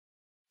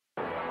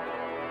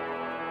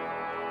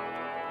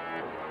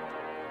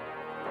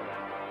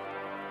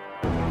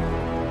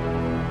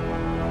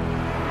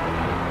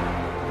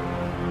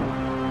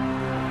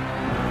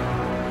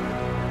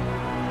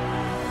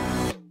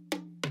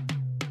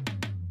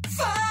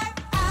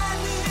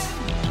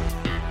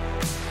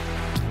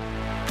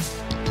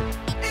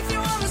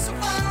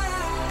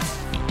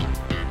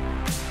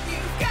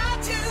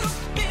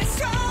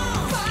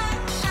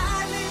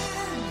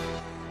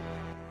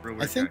a I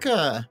weird think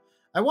guy.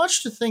 I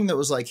watched a thing that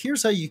was like,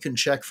 here's how you can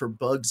check for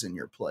bugs in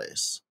your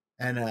place.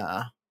 And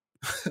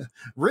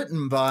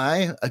written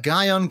by a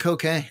guy on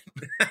cocaine.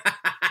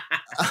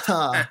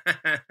 Yeah,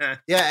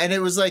 and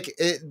it was like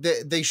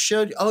they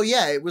showed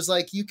it was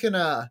like you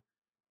can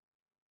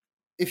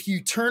if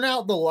you turn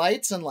out the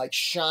lights and like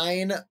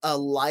shine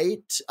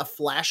a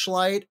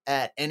flashlight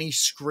at any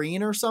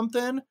screen or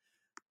something,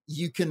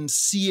 you can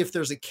see if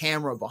there's a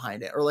camera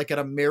behind it, or like at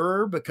a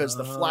mirror, because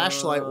the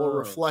flashlight will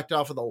reflect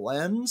off of the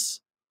lens,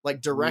 like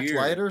direct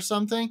light or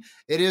something.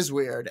 It is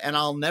weird, and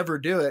I'll never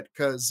do it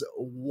because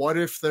what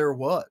if there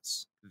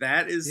was?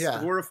 That is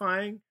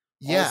horrifying.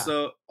 Yeah.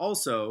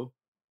 Also,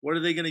 what are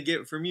they going to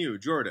get from you,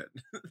 Jordan?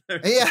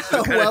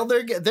 Well,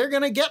 they're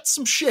going to get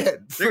some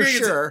shit for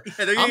sure.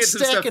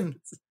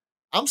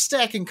 I'm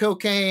stacking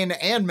cocaine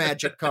and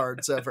magic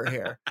cards over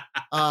here.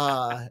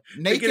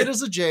 Naked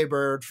as a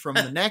jaybird from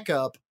the neck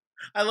up.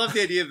 I love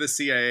the idea of the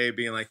CIA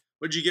being like,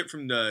 what'd you get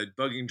from the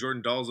bugging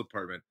Jordan Dahl's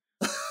apartment?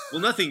 Well,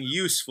 nothing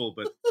useful,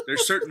 but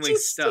there's certainly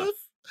stuff.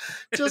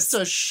 Just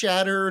a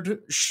shattered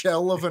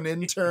shell of an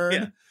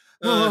intern.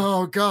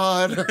 Oh,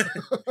 God.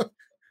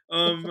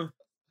 Can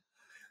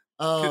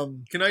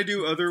I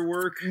do other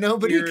work?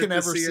 Nobody can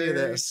ever see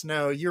this.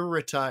 No, you're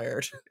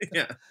retired.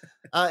 Yeah.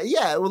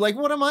 Like,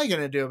 what am I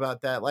going to do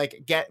about that?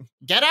 Like, get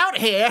out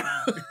here.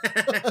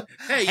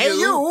 Hey,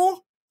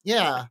 you.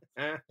 Yeah,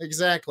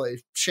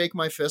 exactly. Shake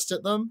my fist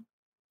at them.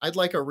 I'd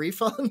like a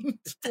refund,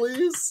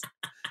 please,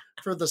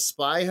 for the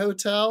spy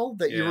hotel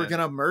that you were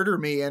going to murder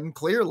me in.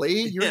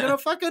 Clearly, you're going to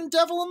fucking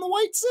Devil in the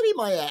White City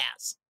my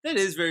ass. That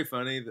is very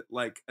funny. That,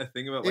 like, a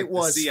thing about like it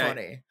was the CIA,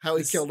 funny how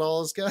he killed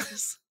all his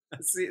guys.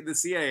 The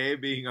CIA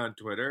being on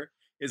Twitter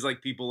is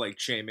like people like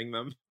shaming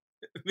them,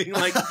 being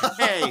like,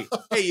 "Hey,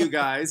 you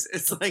guys!"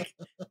 It's like,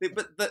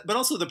 but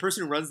also the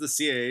person who runs the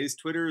CIA's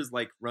Twitter is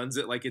like runs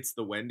it like it's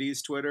the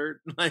Wendy's Twitter,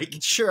 like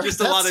sure,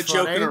 just a lot of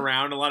joking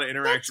around, a lot of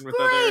interaction with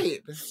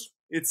others.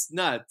 It's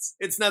nuts.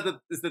 It's not that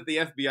the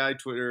FBI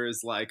Twitter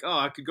is like, "Oh,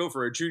 I could go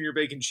for a junior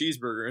bacon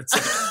cheeseburger." It's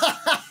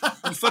like,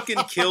 you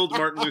fucking killed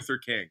Martin Luther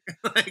King.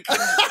 Like,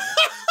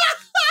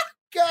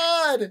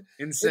 God,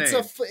 insane.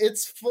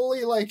 It's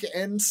fully like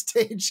end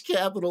stage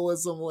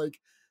capitalism, like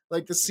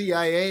the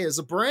CIA is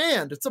a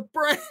brand. It's a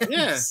brand.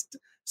 Yeah.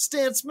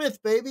 Stan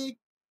Smith, baby.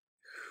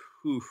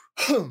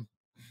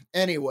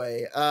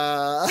 Anyway,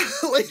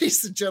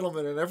 ladies and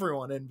gentlemen, and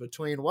everyone in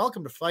between,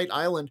 welcome to Fight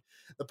Island,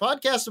 the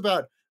podcast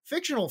about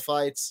fictional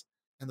fights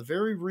and the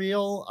very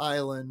real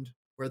island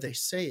where they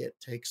say it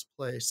takes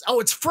place.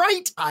 Oh, it's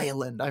Fright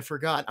Island. I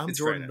forgot. I'm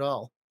Jordan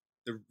Dahl.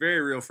 The very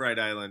real Fright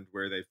Island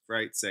where they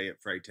say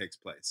Fright takes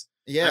place.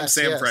 Yes, I'm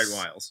Sam Fright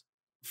Wiles.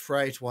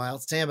 Fright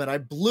Wiles. Damn it, I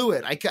blew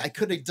it. I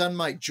could have done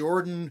my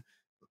Jordan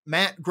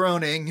Matt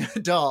Groening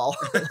Dahl.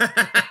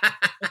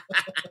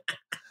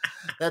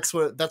 That's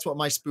what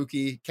my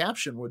spooky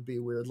caption would be,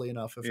 weirdly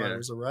enough, if I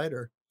was a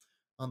writer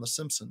on The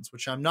Simpsons,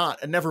 which I'm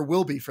not and never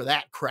will be for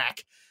that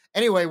crack.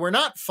 Anyway, we're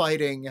not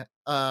fighting.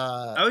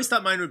 I always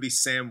thought mine would be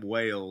Sam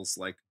Wales,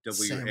 like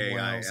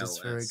W-A-I-L-S. That's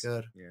very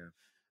good. Yeah.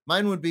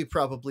 Mine would be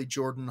probably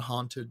Jordan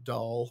Haunted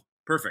Doll.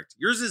 Perfect.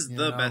 Yours is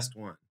the best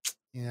one.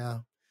 Yeah.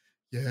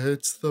 Yeah,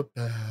 it's the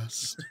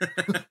best.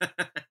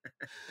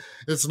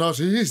 It's not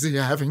easy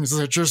having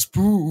such a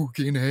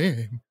spooky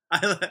name.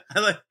 I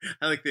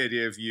like the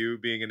idea of you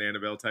being an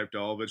Annabelle type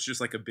doll, but it's just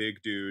like a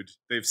big dude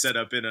they've set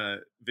up in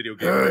a video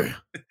game.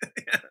 Hey,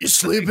 you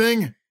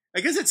sleeping? I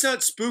guess it's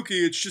not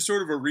spooky. It's just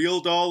sort of a real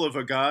doll of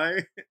a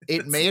guy.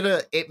 It made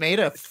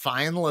a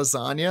fine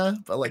lasagna,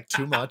 but like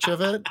too much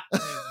of it.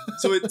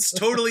 So it's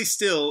totally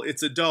still.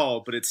 It's a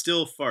doll, but it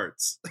still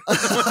farts.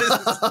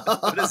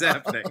 What is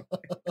happening?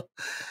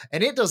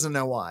 And it doesn't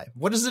know why.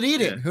 What is it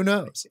eating? Who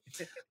knows?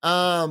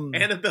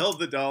 Annabelle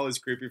the doll is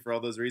creepy for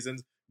all those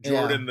reasons.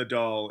 Jordan the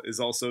doll is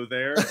also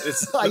there.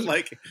 It's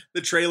like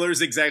the trailer's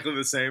exactly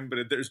the same, but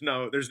there's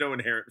no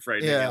inherent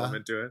frightening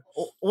element to it.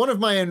 One of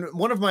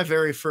my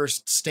very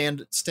first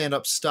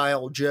stand-up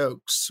style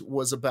jokes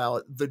was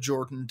about the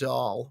Jordan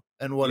doll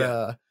and what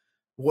a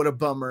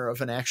bummer of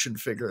an action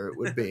figure it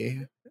would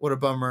be. What a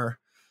bummer.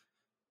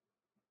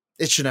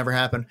 It should never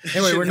happen.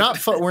 Anyway, we're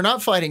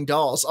not fighting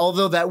dolls,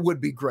 although that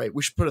would be great.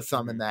 We should put a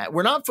thumb in that.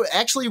 We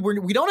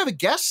don't have a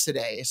guest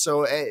today.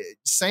 So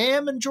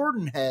Sam and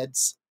Jordan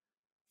heads.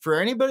 For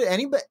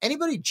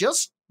anybody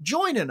just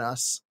joining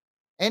us,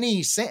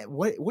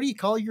 what do you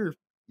call your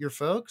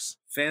folks?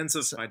 Fans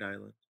of Fight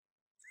Island.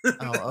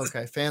 Oh,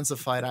 okay. Fans of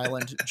Fight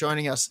Island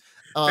joining us.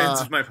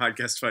 Fans of my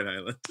podcast, Fight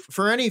Island.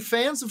 For any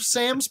fans of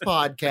Sam's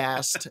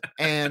podcast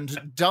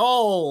and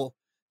doll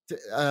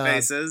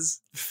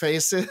faces,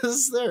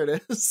 there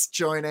it is,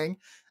 joining.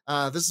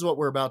 This is what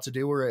we're about to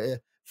do.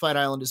 Fight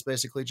Island is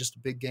basically just a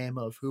big game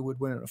of who would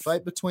win in a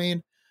fight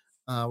between.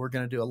 We're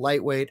going to do a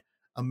lightweight,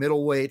 a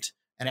middleweight,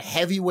 and a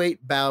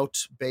heavyweight bout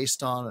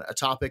based on a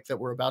topic that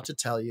we're about to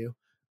tell you.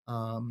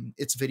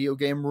 It's video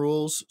game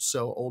rules,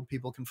 so old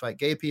people can fight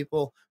gay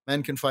people,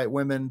 men can fight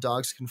women,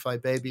 dogs can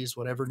fight babies,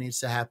 whatever needs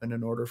to happen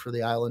in order for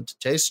the island to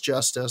taste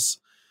justice.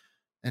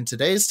 And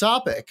today's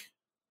topic,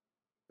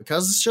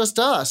 because it's just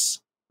us,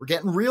 We're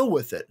getting real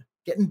with it,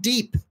 getting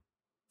deep.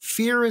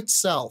 Fear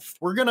itself.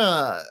 We're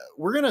gonna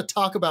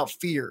talk about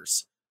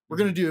fears. We're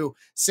gonna do.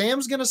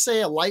 Sam's gonna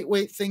say a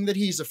lightweight thing that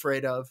he's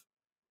afraid of,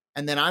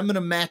 and then I'm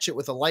gonna match it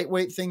with a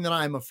lightweight thing that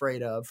I'm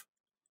afraid of,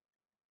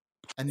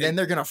 and then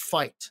they're gonna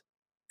fight.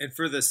 And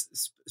for the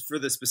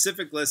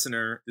specific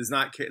listener does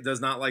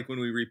not like when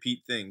we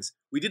repeat things.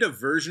 We did a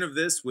version of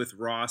this with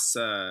Ross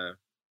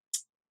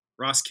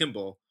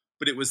Kimball,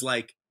 but it was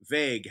like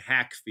vague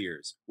hack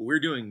fears. What we're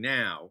doing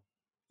now,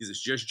 because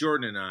it's just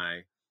Jordan and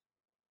I,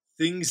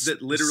 things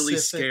that literally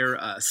scare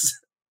us.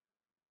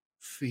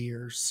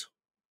 Fears.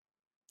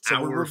 So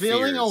we're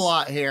revealing a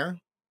lot here.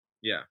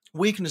 Yeah.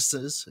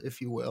 Weaknesses, if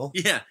you will.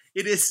 Yeah,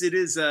 it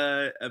is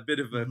a bit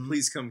of a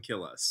please come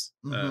kill us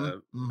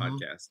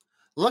podcast.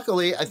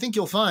 Luckily, I think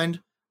you'll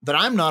find that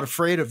I'm not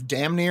afraid of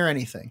damn near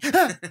anything.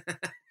 The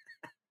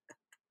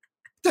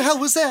hell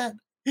was that?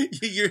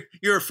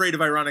 You're afraid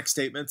of ironic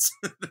statements.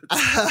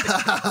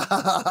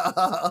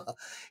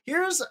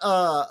 Here's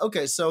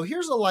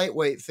here's a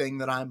lightweight thing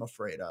that I'm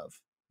afraid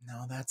of.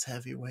 No, that's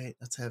heavyweight.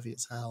 That's heavy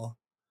as hell.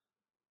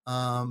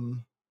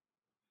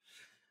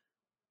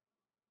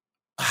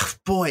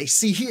 Boy,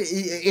 see here,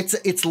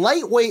 it's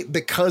lightweight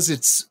because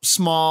it's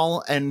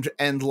small and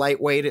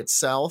lightweight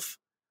itself.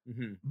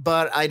 Mm-hmm.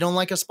 But I don't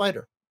like a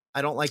spider.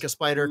 I don't like a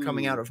spider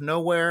coming out of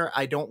nowhere.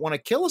 I don't want to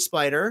kill a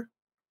spider.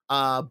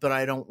 But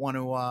I don't want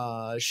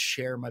to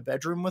share my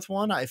bedroom with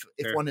one. If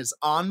one is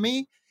on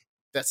me,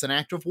 that's an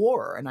act of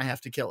war, and I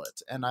have to kill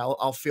it, and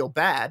I'll feel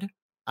bad.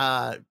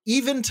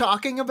 Even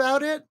talking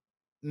about it,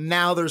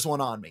 now there's one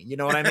on me. You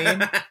know what I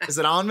mean? Is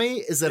it on me?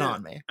 Is it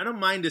on me? I don't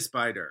mind a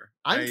spider.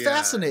 I'm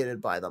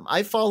fascinated by them.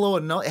 I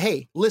follow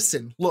hey,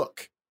 listen,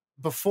 look.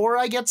 Before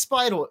I get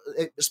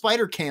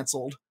spider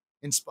canceled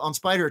on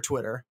Spider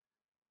Twitter,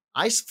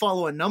 I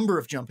follow a number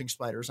of jumping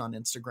spiders on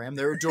Instagram.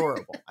 They're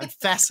adorable. I'm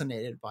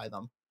fascinated by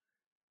them.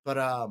 But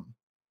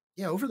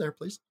yeah, over there,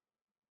 please.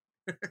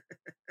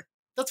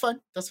 That's fine.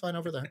 That's fine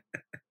over there.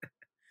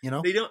 You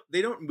know,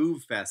 they don't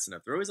move fast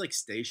enough. They're always like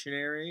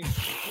stationary,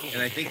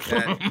 and I think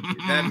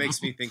that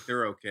makes me think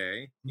they're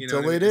okay. You know,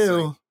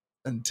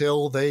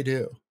 until they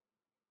do.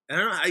 I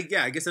don't know. I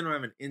guess I don't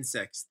have an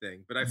insects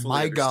thing, but I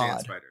fully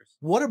understand spiders.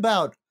 What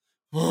about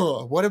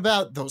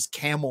those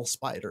camel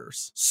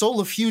spiders?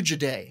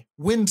 Solifugidae,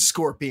 wind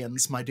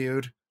scorpions, my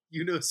dude.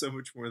 You know so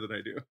much more than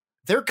I do.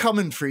 They're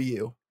coming for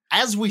you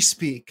as we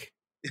speak.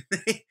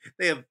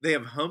 they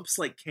have humps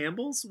like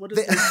Campbell's. What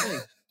is this thing?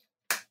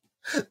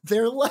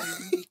 They're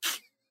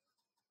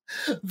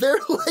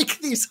like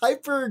these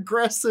hyper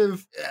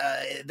aggressive.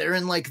 They're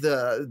in like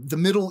the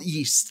Middle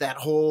East, that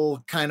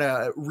whole kind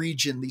of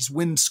region. These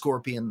wind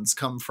scorpions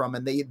come from,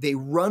 and they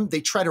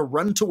try to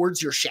run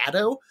towards your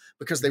shadow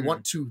because they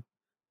want to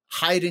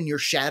hide in your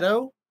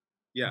shadow.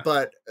 Yeah.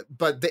 But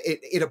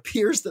it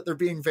appears that they're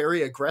being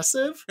very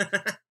aggressive.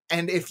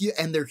 And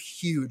they're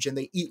huge, and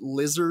they eat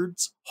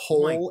lizards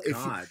whole.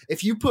 Oh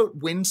if you put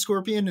wind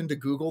scorpion into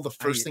Google, the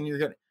first thing you're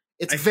gonna,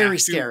 it's very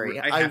scary.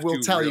 I will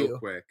tell you.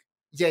 Quick.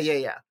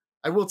 Yeah.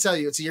 I will tell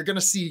you. So you're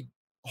gonna see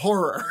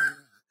horror.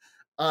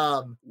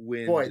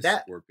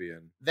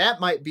 Scorpion. That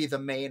might be the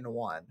main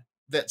one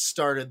that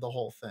started the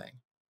whole thing.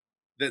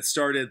 That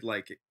started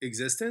like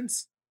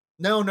existence?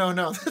 No.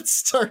 That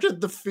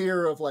started the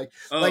fear of like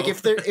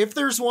if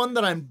there's one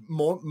that I'm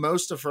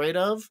most afraid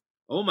of.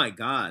 Oh my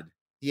God.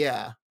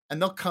 Yeah.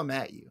 And they'll come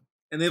at you.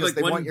 And they have like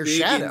they want your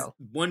shadow.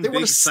 They want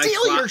to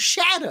steal your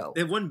shadow.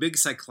 They have one big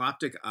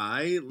cycloptic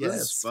eye. Yeah,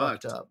 it's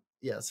fucked up.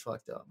 Yeah, it's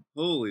fucked up.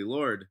 Holy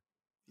Lord.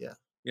 Yeah.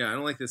 Yeah, I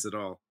don't like this at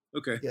all.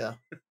 Okay. Yeah.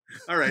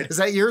 All right. Is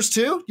that yours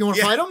too? You want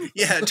to fight them?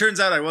 Yeah, it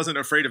turns out I wasn't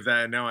afraid of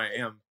that, and now I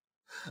am.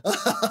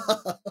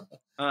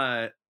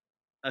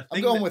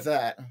 I'm going with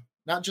that.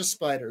 Not just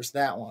spiders,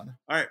 that one.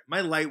 All right,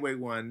 my lightweight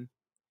one,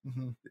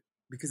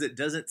 because it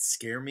doesn't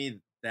scare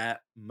me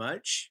that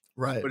much,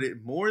 right? But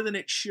it more than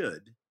it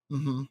should,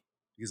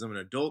 because I'm an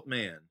adult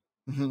man,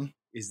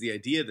 is the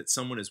idea that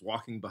someone is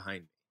walking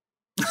behind me.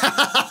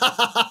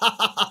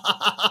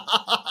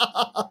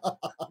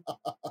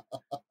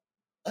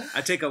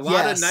 I take a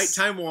lot of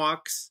nighttime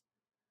walks,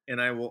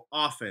 and I will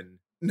often.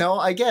 No,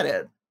 I get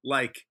it.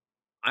 Like,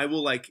 I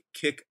will like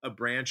kick a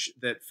branch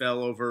that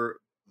fell over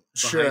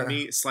behind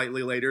me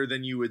slightly later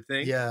than you would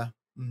think. Yeah.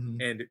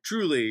 And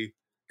truly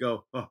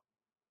go, oh.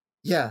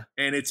 Yeah.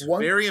 And it's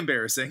very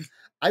embarrassing.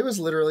 I was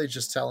literally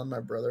just telling my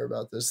brother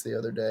about this the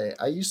other day.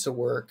 I used to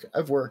work.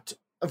 I've worn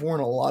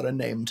a lot of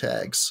name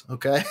tags.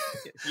 Okay.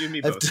 You and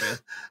me both, man.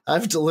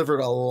 I've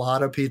delivered a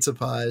lot of pizza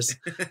pies,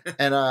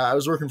 and I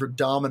was working for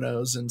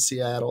Domino's in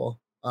Seattle.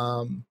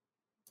 No,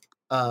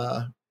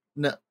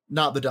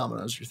 not the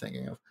Domino's you're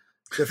thinking of.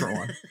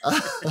 Different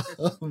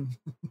one.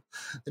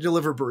 They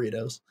deliver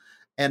burritos,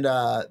 and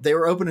they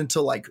were open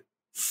until like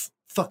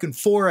fucking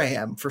 4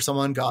 a.m. for some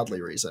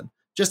ungodly reason,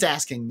 just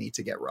asking me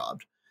to get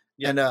robbed.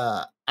 Yep. And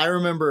I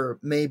remember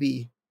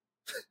maybe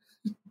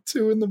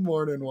 2 a.m.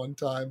 one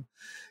time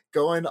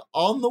going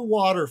on the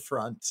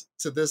waterfront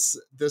to this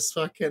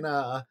fucking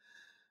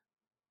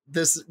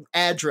this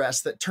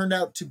address that turned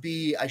out to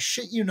be, I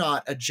shit you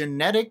not, a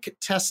genetic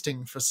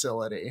testing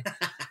facility.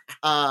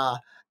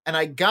 And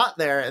I got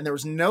there and there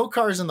was no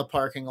cars in the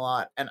parking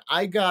lot. And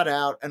I got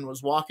out and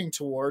was walking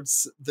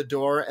towards the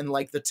door. And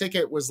like the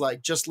ticket was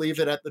like, just leave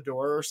it at the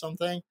door or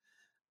something.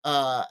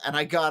 And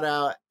I got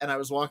out and I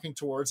was walking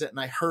towards it and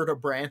I heard a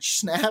branch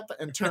snap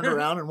and turned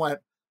around and went,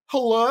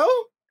 hello?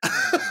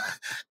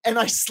 And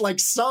I like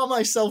saw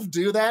myself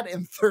do that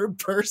in third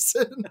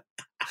person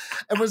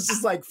and was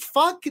just like,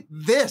 fuck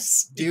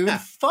this, dude. Yeah.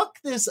 Fuck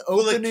this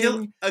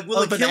opening of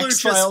an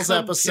X-Files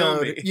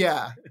episode.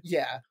 Yeah.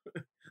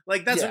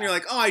 Like, that's when Yeah. you're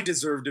like, oh, I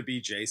deserve to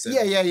be Jason.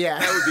 Yeah.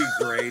 That would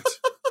be great.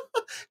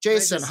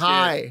 Jason, just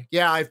hi. did.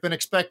 Yeah, I've been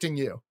expecting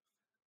you.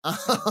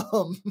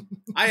 I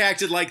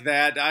acted like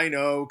that. I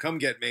know. Come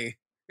get me.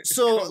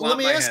 So Lop let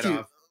me my ask head you.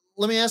 off.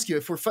 Let me ask you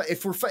if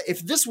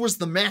this was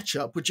the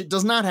matchup, which it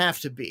does not have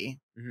to be.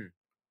 Mhm.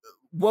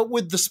 What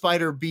would the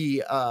spider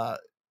be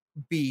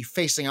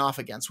facing off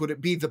against? Would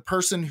it be the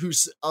person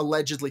who's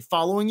allegedly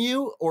following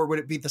you, or would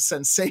it be the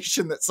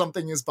sensation that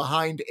something is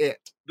behind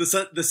it?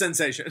 The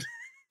sensation.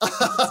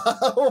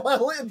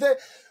 Well,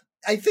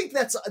 I think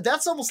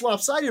that's almost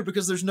lopsided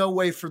because there's no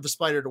way for the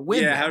spider to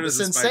win. Yeah, then. how does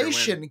the spider win?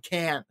 sensation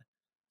can't?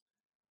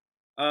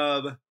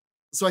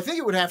 So I think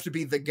it would have to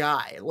be the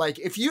guy. Like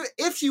if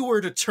you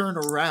were to turn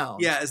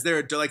around, Yeah, is there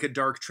a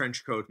dark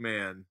trench coat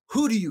man?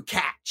 who do you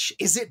catch?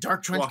 Is it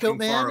Dark Trenchcoat Walking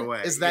Man? far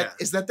away, Is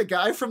that the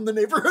guy from the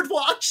Neighborhood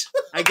Watch?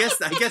 I guess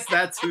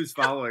that's who's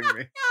following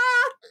me.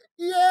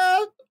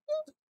 Yeah,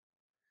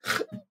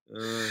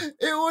 Uh,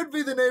 it would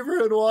be the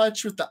Neighborhood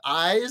Watch with the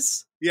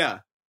eyes. yeah,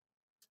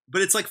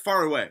 but it's like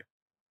far away.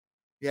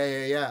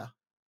 Yeah.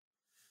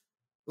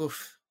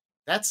 Oof,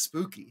 that's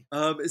spooky.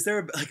 Is there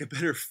a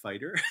better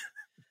fighter?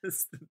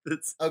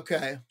 that's Okay.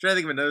 I'm trying to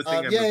think of another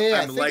thing.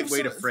 Yeah. I'm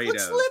lightweight afraid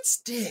of. Let's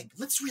dig.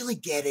 Let's really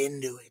get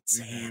into it,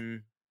 Sam.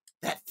 Mhm.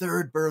 That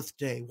third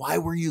birthday. Why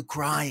were you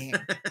crying?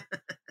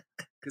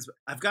 Because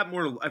I've got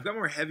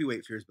more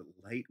heavyweight fears, but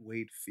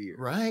lightweight fear.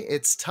 Right?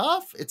 It's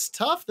tough.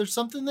 There's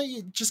something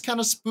that just kind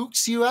of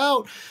spooks you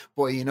out.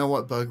 Boy, you know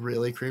what bug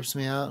really creeps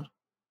me out?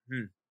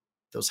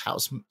 Those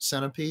house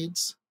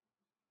centipedes.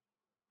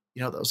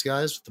 You know those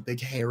guys with the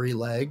big hairy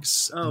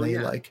legs? Oh, and they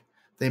yeah.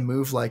 they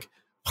move like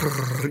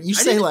you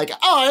say like,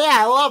 oh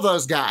yeah, I love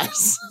those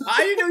guys. I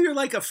didn't know you're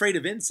like afraid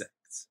of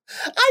insects.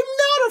 I'm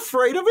not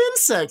afraid of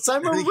insects.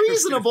 I'm a You're afraid of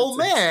reasonable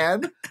insects.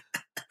 man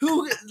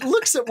who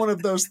looks at one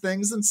of those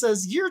things and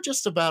says, "You're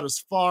just about as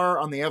far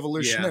on the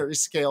evolutionary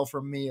scale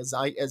from me as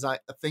a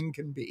thing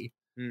can be."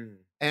 Hmm.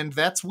 And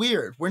that's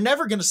weird. We're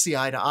never going to see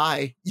eye to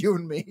eye, you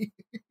and me.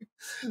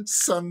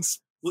 Sun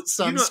Well,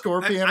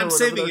 scorpion I'm or whatever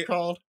saving they're it.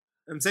 called.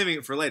 I'm saving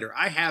it for later.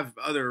 I have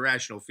other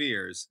irrational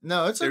fears.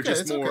 No, it's They're okay.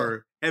 just it's more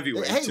okay.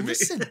 heavyweight Hey, to me.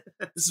 listen.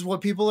 This is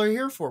what people are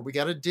here for. We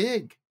got to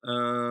dig.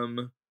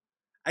 I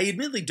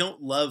admittedly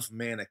don't love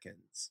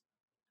mannequins.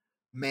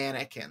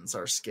 Mannequins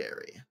are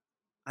scary.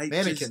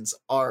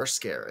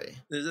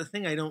 There's a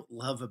thing I don't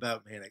love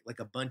about like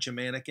a bunch of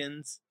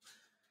mannequins.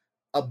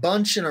 A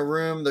bunch in a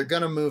room. They're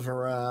going to move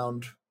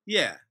around.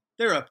 Yeah,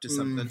 they're up to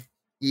something.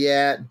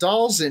 Yeah,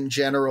 dolls in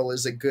general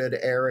is a good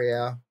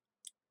area.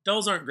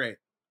 Dolls aren't great.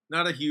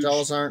 Not a huge.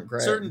 Dolls aren't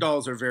great. Certain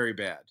dolls are very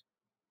bad.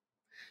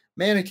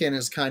 Mannequin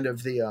is kind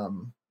of the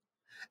and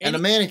a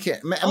And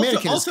mannequin. A also,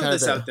 mannequin is also kind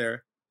this of out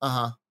there,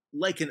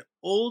 like an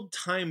old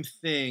time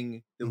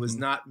thing that was Mhm.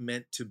 not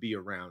meant to be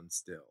around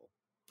still.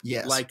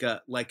 yes, Like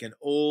an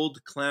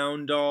old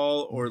clown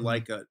doll or Mhm.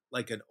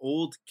 like an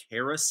old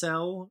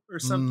carousel or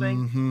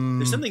something. Mhm.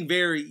 There's something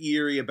very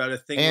eerie about a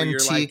thing where you're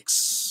like,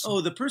 Antiques. oh,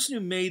 the person who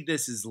made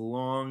this is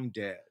long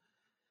dead.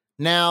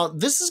 Now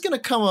this is going to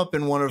come up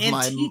in one of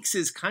Antiques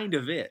is kind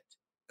of it.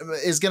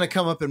 is going to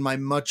come up in my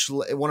much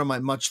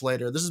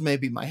later. This is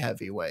maybe my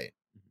heavyweight.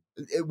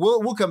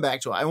 We'll come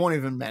back to it. I won't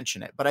even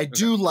mention it, but I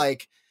do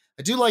like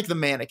the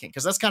mannequin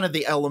because that's kind of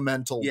the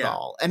elemental Yeah.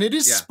 doll, and it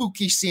is Yeah.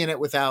 spooky seeing it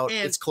without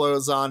And- its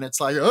clothes on. It's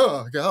like,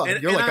 oh god,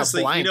 And, you're and like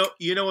honestly, a blank.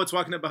 you know what's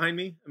walking up behind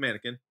me? A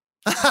mannequin.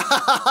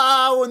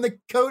 When the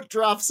coat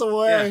drops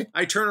away. Yeah.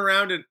 I turn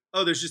around and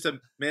there's just a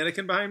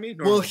mannequin behind me.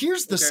 Well, Normal.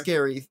 here's the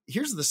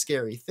Okay.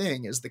 scary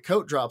thing is the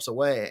coat drops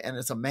away and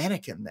it's a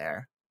mannequin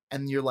there,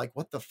 and you're like,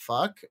 what the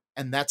fuck?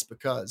 And that's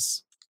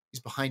because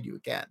he's behind you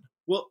again.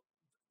 Well,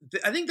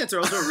 I think that's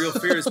also a real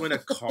fear is when a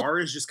car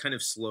is just kind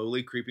of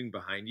slowly creeping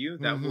behind you.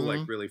 That will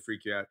like really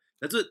freak you out.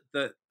 That's what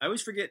I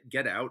always forget.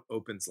 Get Out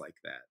opens like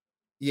that.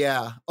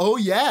 Yeah. Oh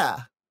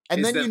yeah.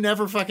 And Is then that- you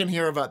never fucking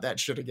hear about that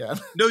shit again.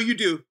 No, you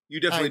do. You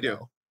definitely I do.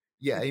 know.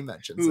 Yeah, he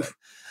mentions Oof. it.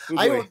 Oh,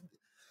 I boy.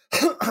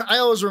 I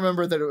always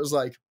remember that it was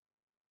like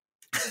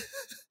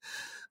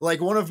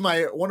one of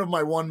my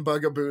one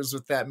bugaboos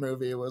with that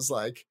movie was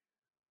like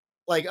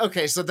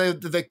okay, so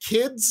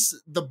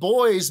the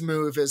boy's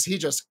move is he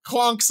just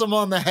clunks him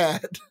on the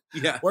head,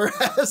 Yeah.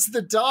 whereas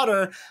the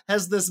daughter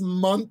has this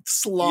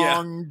months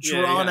long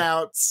Yeah, drawn yeah.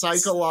 out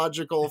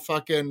psychological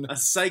fucking A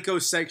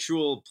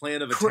psychosexual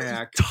plan of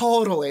attack.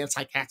 totally. It's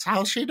like that's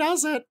how she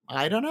does it.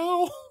 I don't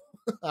know.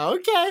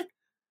 Okay,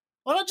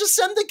 why not just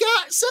send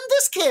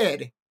this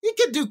kid? He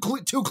could do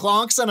 2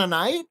 clonks in a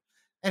night.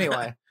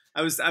 Anyway,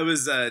 I was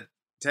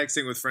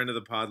texting with friend of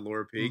the pod,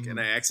 Laura Peak, and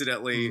I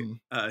accidentally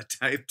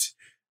typed.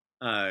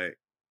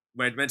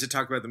 When I meant to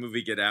talk about the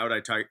movie Get Out, I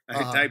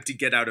typed to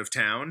Get Out of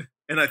Town,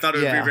 and I thought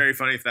it would be very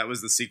funny if that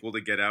was the sequel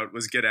to Get Out.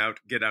 Was Get Out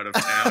of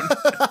Town?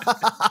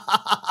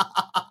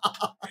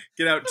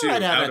 Get Out to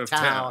out of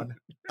town.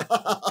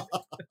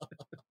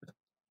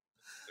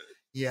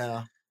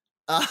 Yeah.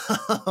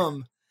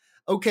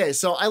 Okay,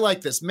 so I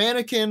like this.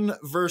 Mannequin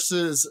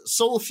versus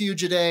Soul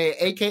Fugidae,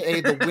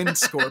 aka the Wind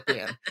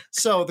Scorpion.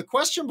 So the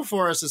question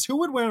before us is, who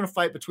would win in a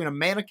fight between a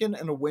mannequin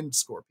and a wind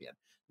scorpion?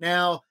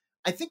 Now,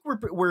 I think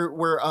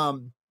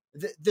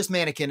this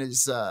mannequin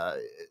is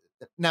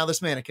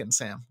this mannequin,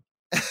 Sam.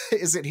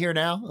 Is it here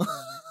now?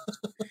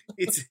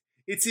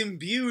 It's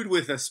imbued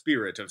with a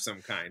spirit of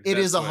some kind. It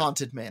is a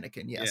haunted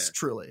mannequin, yes,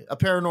 truly. A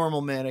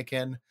paranormal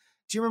mannequin.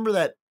 Do you remember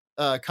that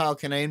Kyle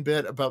Kinane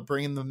bit about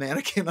bringing the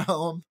mannequin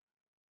home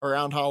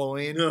around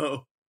Halloween?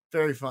 No.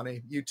 Very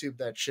funny. YouTube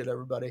that shit,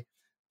 everybody.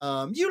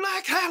 You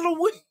like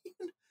Halloween?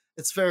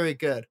 It's very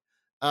good.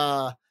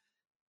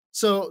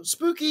 So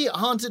spooky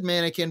haunted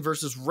mannequin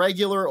versus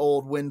regular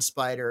old wind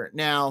spider.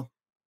 Now,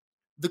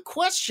 the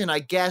question, I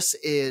guess,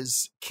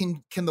 is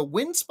can the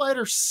wind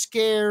spider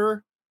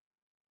scare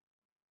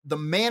the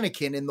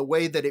mannequin in the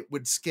way that it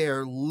would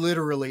scare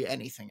literally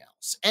anything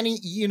else?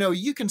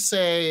 You can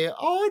say,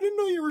 oh, I didn't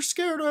know you were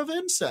scared of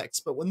insects.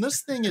 But when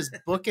this thing is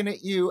booking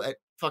at you at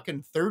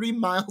fucking 30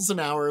 miles an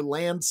hour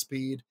land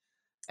speed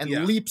and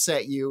leaps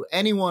at you,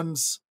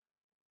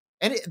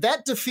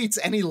 that defeats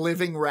any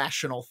living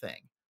rational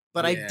thing.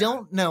 But I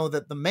don't know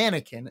that the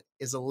mannequin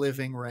is a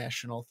living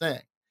rational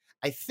thing.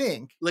 I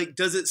think. Like,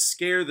 does it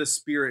scare the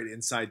spirit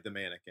inside the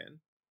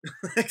mannequin?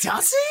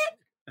 Does it?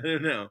 I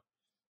don't know.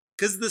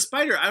 Because the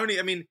spider, I don't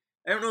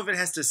know if it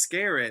has to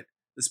scare it.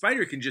 The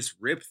spider can just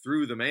rip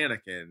through the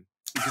mannequin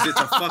because it's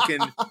a fucking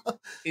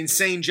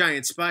insane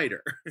giant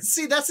spider.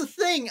 See, that's the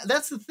thing.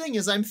 That's the thing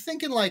is I'm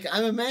thinking, like,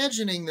 I'm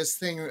imagining this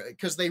thing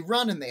because they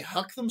run and they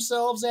huck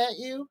themselves at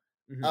you.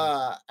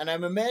 Mm-hmm. And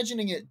I'm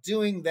imagining it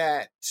doing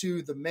that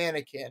to the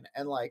mannequin,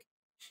 and like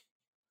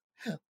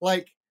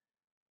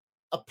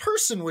a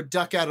person would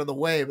duck out of the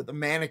way, but the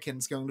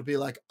mannequin's going to be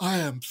like, I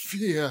am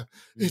fear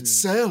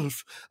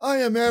itself. I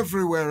am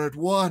everywhere at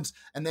once.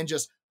 And then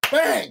just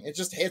bang, it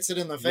just hits it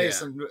in the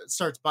face and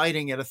starts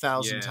biting it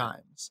 1,000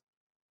 times.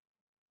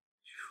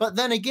 But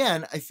then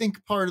again, I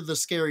think part of the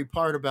scary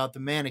part about the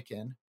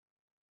mannequin,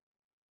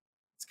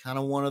 it's kind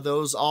of one of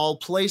those all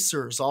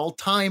placers, all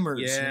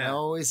timers,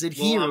 is it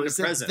here? Is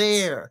it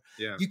there?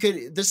 Yeah.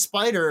 This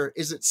spider,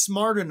 is it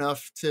smart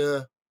enough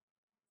to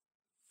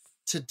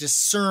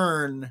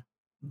discern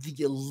the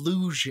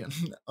illusion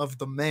of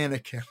the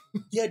mannequin?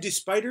 Yeah, do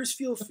spiders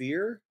feel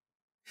fear?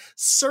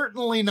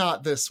 Certainly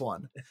not this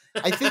one.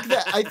 I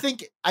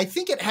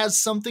think it has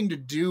something to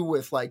do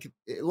with like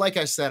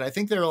I said, I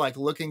think they're like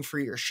looking for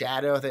your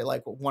shadow. They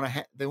like want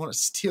to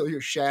steal your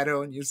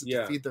shadow and use it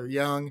to feed their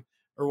young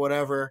or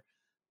whatever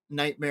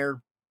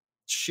nightmare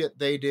shit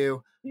they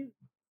do.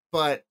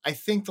 But I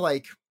think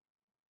I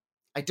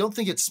don't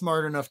think it's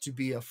smart enough to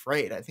be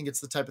afraid. I think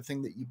it's the type of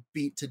thing that you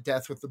beat to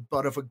death with the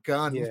butt of a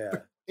gun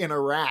in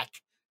Iraq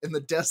in the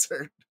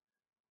desert.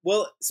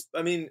 Well,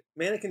 I mean,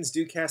 mannequins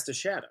do cast a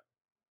shadow.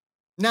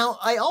 Now,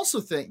 I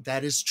also think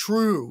that is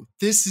true.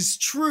 This is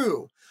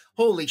true.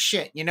 Holy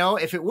shit.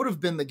 If it would have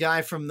been the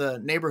guy from the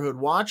Neighborhood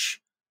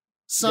Watch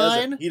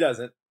sign. He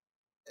doesn't.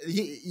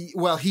 He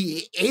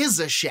is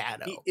a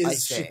shadow. He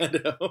is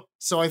shadow.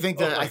 So I think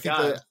that I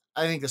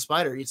think the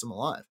spider eats him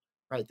alive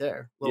right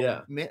there.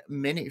 Little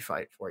mini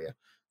fight for you.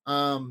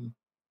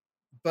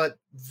 But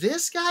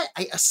this guy,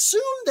 I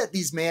assume that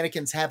these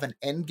mannequins have an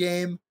end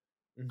game.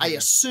 Mm-hmm. I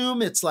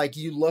assume it's like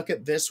you look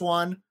at this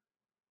one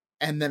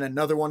and then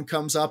another one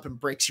comes up and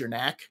breaks your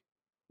neck.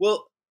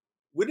 Well,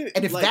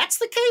 if that's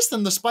the case,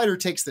 then the spider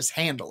takes this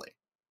handily.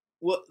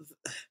 Well,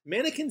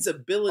 mannequins'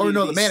 ability... Or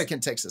no, the mannequin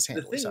takes this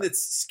handily. The thing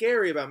that's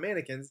scary about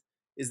mannequins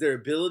is their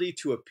ability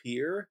to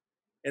appear.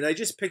 And I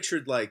just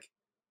pictured like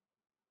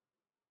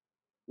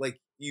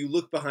you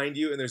look behind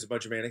you and there's a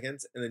bunch of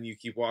mannequins, and then you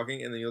keep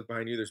walking and then you look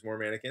behind you, there's more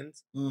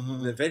mannequins. Mm-hmm.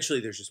 And eventually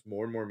there's just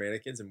more and more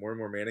mannequins and more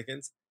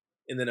mannequins.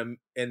 And then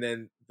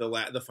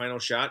the final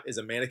shot is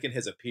a mannequin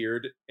has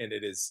appeared and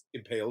it has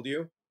impaled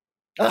you.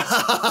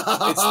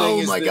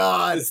 Oh my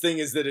God. This thing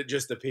is that it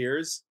just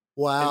appears.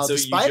 Wow. And so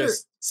you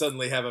just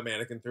suddenly have a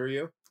mannequin through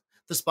you.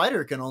 The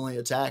spider can only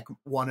attack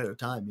one at a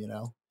time,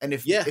 And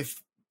if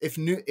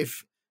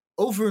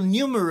over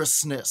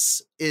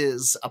numerousness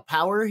is a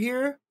power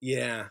here.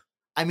 Yeah.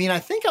 I mean, I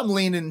think I'm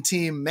leaning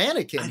team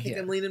mannequin. I think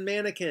I'm leaning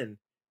mannequin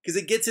because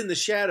it gets in the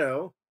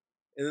shadow,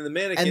 and then the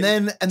mannequin, and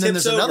then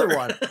there's another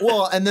one.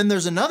 Well, and then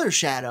there's another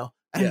shadow,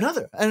 and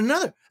another,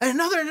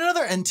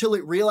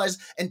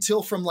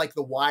 until from like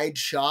the wide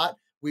shot,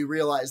 we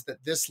realize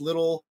that this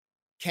little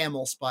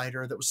camel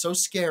spider that was so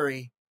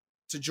scary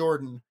to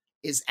Jordan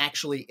is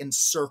actually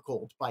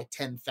encircled by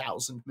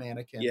 10,000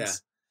 mannequins. Yeah.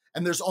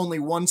 And there's only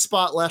one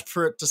spot left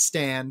for it to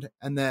stand,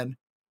 and then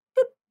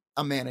boop,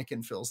 a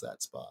mannequin fills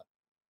that spot.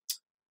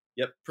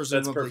 Yep,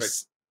 presumably, that's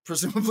perfect.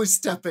 presumably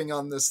stepping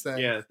on this thing.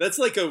 Yeah, that's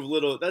like a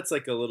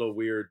little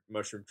weird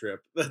mushroom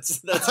trip.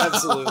 That's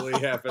absolutely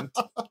happened.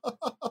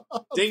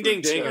 Ding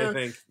ding ding, Sure. I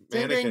think.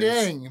 Ding Mannequins.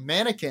 ding ding.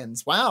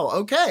 Mannequins. Wow.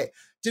 Okay.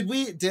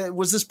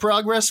 Was this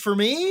progress for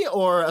me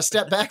or a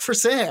step back for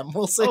Sam?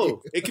 We'll see.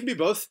 Oh, it can be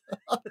both.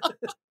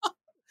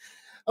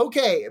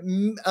 Okay.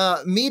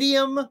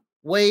 Medium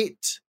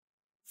weight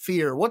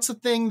fear. What's the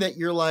thing that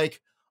you're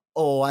like,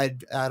 oh, I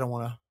don't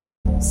want to.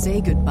 Say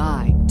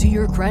goodbye to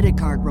your credit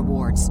card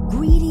rewards.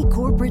 Greedy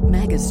corporate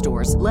mega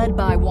stores, led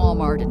by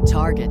Walmart and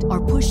Target,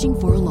 are pushing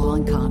for a law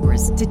in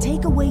Congress to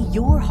take away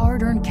your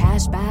hard-earned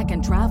cash back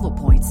and travel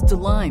points to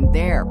line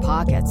their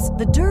pockets.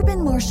 The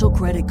Durbin-Marshall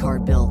credit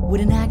card bill would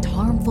enact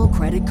harmful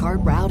credit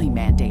card routing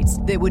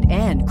mandates that would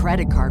end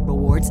credit card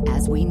rewards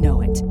as we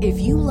know it. If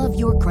you love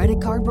your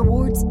credit card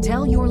rewards,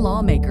 tell your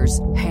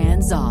lawmakers,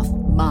 hands off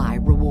my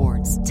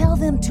rewards. Tell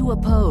them to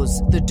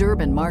oppose the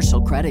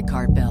Durbin-Marshall credit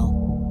card bill.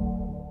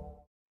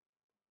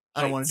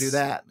 I don't want to do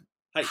that.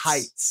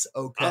 Heights.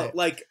 Okay.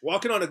 Like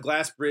walking on a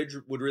glass bridge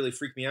would really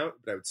freak me out,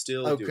 but I would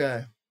still do it.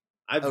 Okay.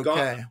 I've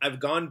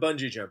gone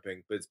bungee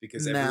jumping, but it's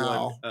because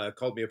everyone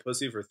called me a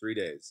pussy for 3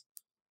 days.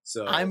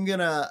 So I'm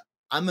gonna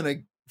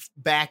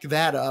back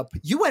that up.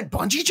 You went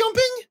bungee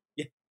jumping?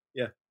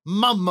 Yeah.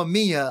 Mamma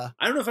mia!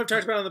 I don't know if I've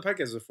talked about it on the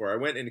podcast before. I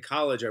went in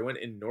college. I went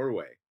in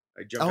Norway.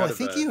 I jumped. I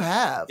think you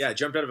have. Yeah, I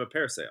jumped out of a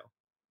parasail.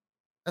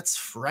 That's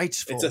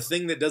frightful. It's a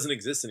thing that doesn't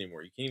exist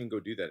anymore. You can't even go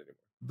do that anymore.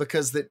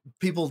 Because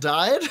people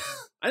died?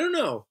 I don't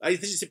know. I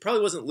think it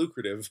probably wasn't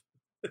lucrative.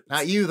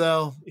 Not you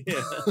though.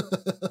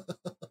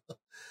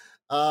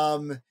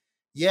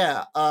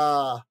 Yeah.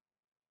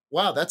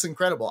 Wow, that's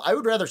incredible. I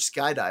would rather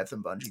skydive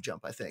than bungee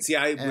jump, I think. See,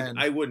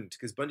 I wouldn't,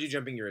 because bungee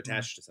jumping, you're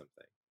attached to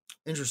something.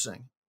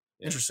 Interesting.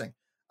 Yeah. Interesting.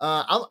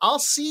 I'll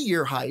see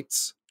your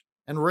heights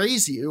and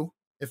raise you,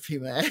 if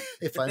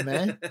I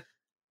may.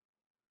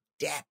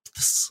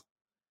 Depths.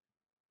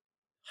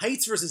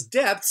 Heights versus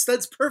depths,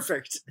 that's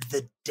perfect.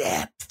 The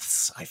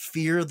depths. I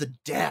fear the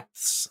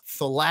depths.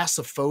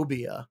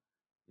 Thalassophobia.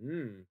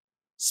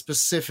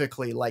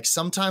 Specifically, like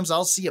sometimes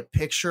I'll see a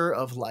picture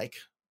of like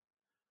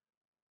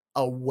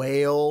a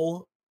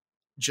whale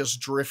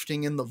just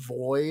drifting in the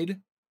void,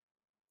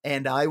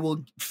 and I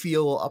will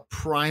feel a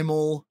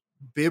primal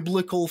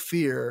biblical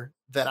fear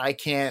that I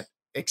can't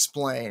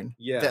explain.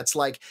 Yeah. That's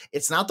like,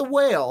 it's not the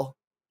whale.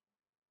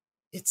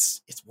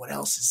 It's what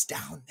else is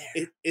down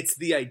there. It's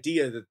the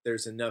idea that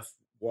there's enough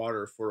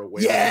water for a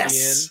whale Yes.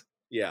 to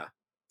be in. Yeah.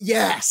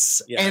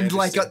 Yes. Yeah, And I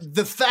like understand.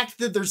 the fact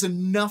that there's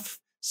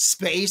enough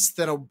space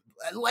that a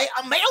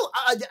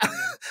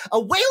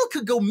whale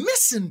could go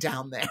missing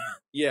down there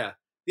Yeah.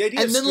 The idea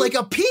and of then like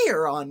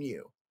appear on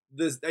you.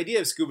 the idea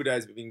of scuba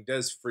diving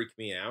does freak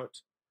me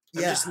out.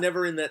 I'm just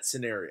never in that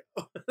scenario.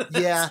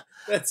 Yeah.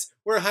 That's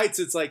where heights,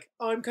 it's like,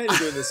 oh, I'm kind of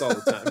doing this all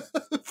the time.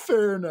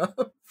 Fair enough.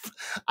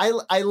 I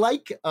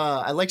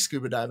like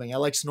scuba diving. I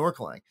like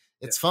snorkeling.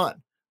 It's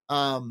fun.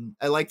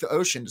 I like the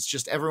ocean. It's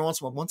just every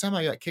once in a while. One time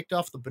I got kicked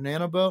off the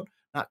banana boat.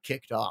 Not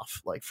kicked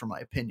off, like for my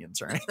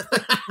opinions or anything.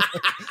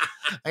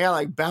 I got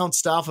like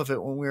bounced off of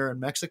it when we were in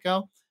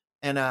Mexico,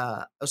 and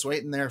I was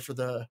waiting there for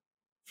the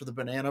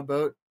banana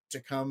boat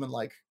to come and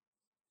like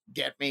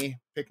get me,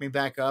 pick me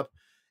back up,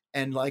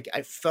 and like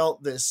I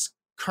felt this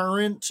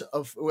current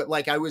of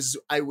like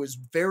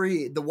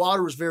the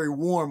water was very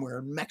warm. We were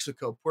in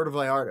Mexico, Puerto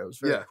Vallarta. It was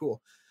very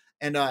cool.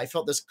 And I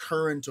felt this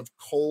current of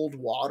cold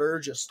water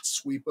just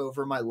sweep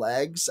over my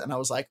legs. And I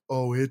was like,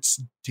 oh, it's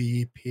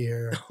deep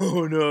here.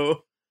 Oh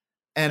no.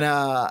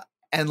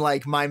 And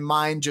like my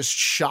mind just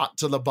shot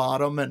to the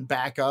bottom and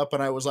back up.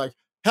 And I was like,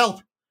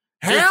 help.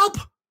 I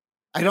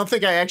don't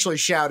think I actually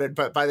shouted,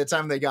 but by the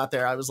time they got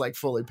there, I was like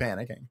fully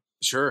panicking.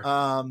 Sure.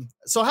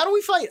 So how do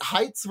we fight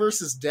heights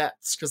versus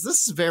depths? Because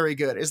this is very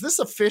good. Is this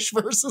a fish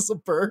versus a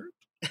bird?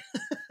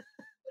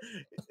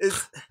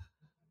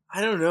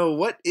 I don't know.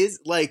 What is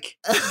like?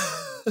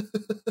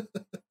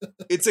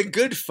 It's a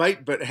good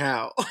fight, but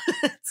how?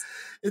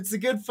 It's a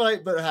good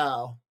fight, but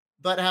how?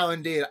 But how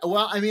indeed?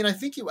 Well, I mean, I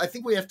think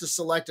we have to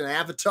select an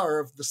avatar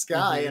of the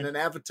sky and an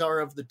avatar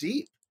of the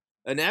deep.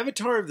 An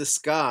avatar of the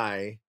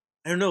sky.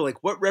 I don't know,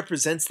 like what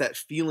represents that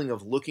feeling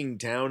of looking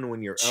down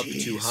when you're up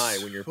too high,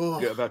 when you're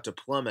about to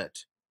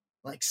plummet?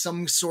 Like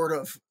some sort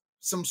of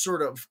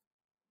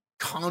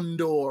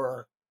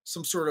condor,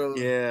 some sort of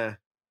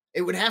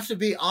It would have to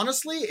be,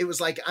 honestly, it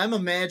was like I'm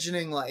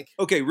imagining like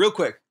okay, real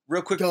quick,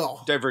 go.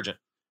 Divergent.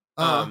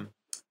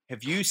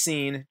 Have you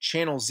seen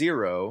Channel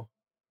Zero,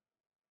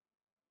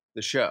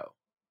 the show?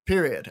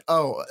 Period.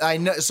 Oh, I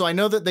know. So I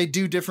know that they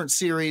do different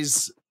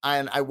series,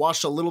 and I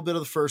watched a little bit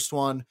of the first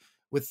one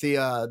with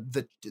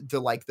the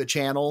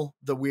channel,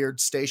 the weird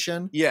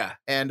station. Yeah.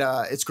 And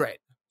it's great.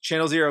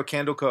 Channel Zero,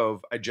 Candle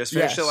Cove. I just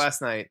finished it last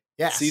night.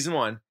 Yes. Season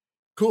 1.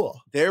 Cool.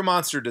 Their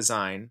monster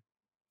design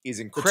is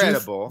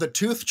incredible. The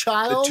Tooth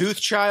Child? The Tooth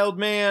Child,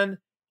 man.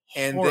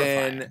 And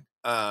horrifying.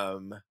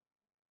 then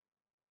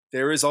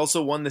there is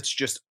also one that's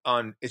just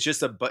on,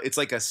 it's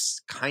like a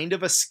kind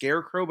of a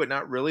scarecrow, but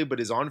not really, but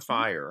is on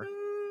fire.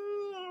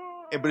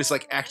 but it's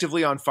like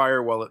actively on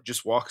fire while it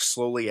just walks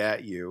slowly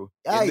at you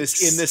in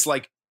this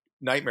like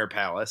nightmare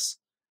palace.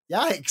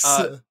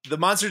 Yikes! The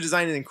monster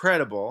design is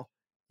incredible.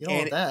 You don't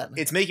want that.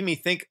 It's making me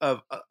think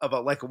of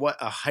like what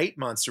a height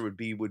monster would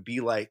be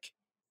like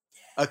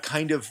a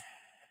kind of,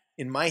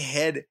 in my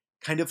head,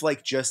 kind of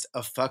like just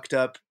a fucked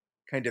up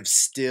kind of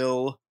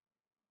still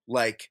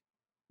like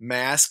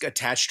mask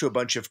attached to a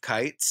bunch of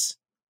kites.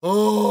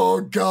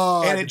 Oh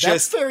God! And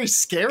that's very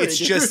scary. It's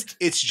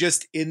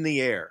just in the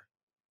air,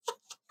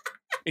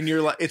 and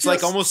you're like, it's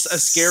like almost a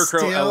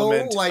scarecrow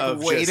element, like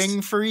of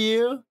waiting for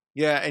you.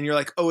 Yeah, and you're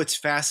like, oh, it's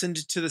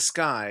fastened to the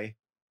sky,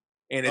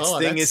 and its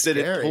thing is that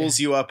it pulls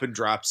you up and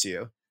drops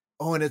you.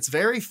 Oh, and it's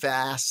very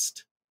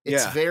fast.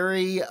 It's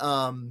very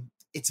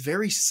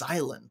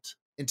silent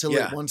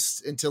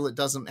until it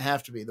doesn't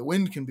have to be. The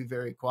wind can be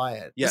very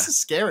quiet. Yeah. This is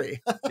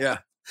scary. Yeah.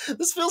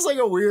 This feels like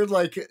a weird,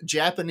 like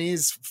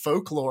Japanese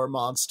folklore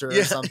monster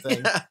or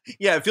something.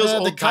 Yeah, it feels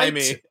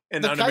old-timey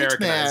and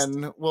un-Americanized. The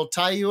Kite Man will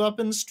tie you up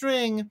in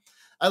string.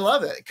 I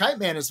love it. Kite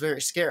Man is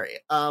very scary.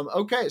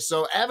 Okay,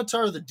 so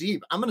Avatar of the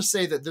Deep. I'm going to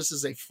say that this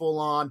is a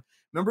full-on.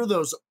 Remember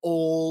those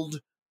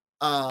old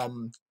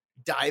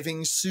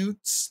diving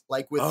suits,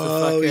 like with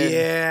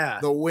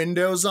the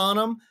windows on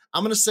them?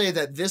 I'm going to say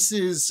that this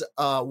is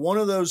one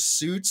of those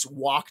suits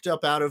walked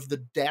up out of the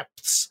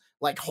depths,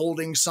 like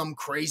holding some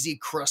crazy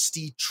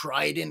crusty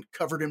trident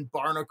covered in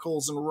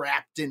barnacles and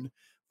wrapped in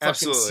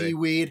fucking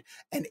seaweed.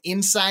 And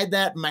inside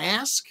that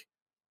mask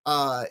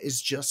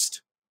is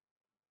just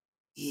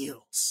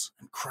eels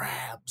and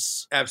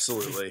crabs.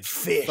 Absolutely.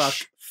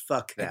 Fish.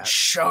 Fuck that. And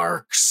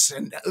sharks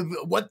and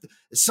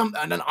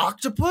an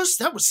octopus?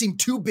 That would seem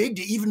too big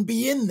to even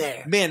be in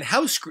there. Man,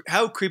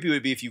 how creepy would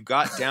it be if you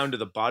got down to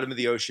the bottom of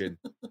the ocean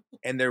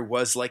and there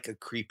was like a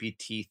creepy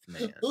teeth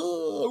man.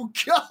 Oh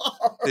God!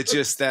 That's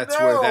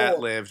where that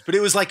lived. But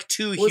it was like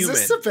too human.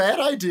 Was this a bad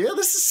idea?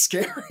 This is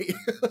scary.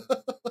 I'm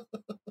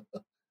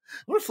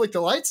gonna flick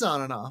the lights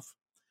on and off.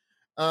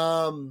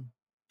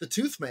 The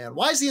Tooth Man.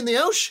 Why is he in the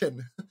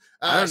ocean?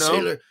 I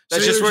don't know.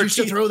 That's just where used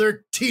to throw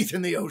their teeth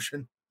in the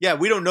ocean. Yeah,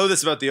 we don't know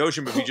this about the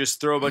ocean, but if you just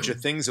throw a bunch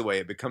of things away,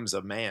 it becomes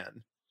a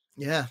man.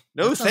 Yeah.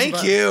 No,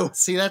 thank you.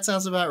 See, that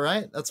sounds about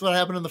right. That's what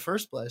happened in the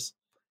first place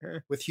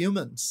with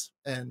humans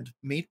and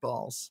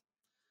meatballs.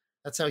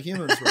 That's how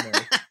humans were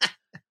made.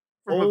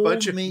 From a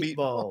bunch of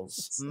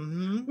meatballs.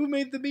 Mm-hmm. Who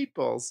made the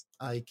meatballs?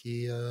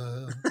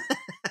 IKEA.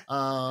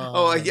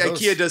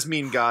 IKEA does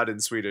mean God in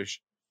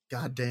Swedish.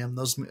 God damn,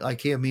 those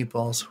IKEA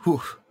meatballs.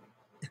 Whew.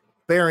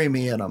 Bury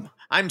me in them.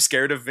 I'm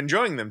scared of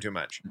enjoying them too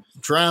much.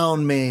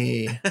 Drown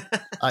me,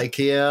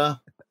 IKEA.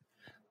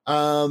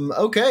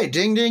 Okay,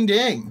 ding, ding,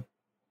 ding.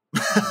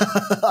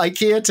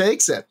 IKEA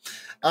takes it.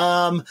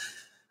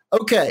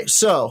 Okay,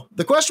 so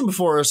the question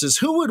before us is,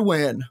 who would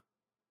win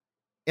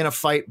in a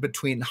fight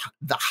between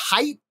the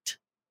height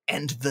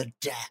and the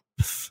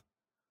depth?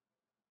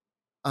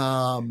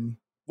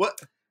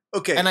 What?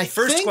 Okay, and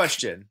first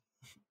question.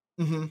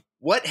 Mm-hmm.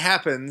 What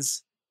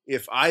happens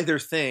if either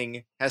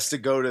thing has to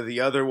go to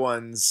the other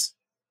one's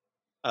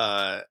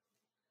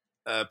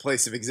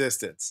place of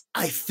existence?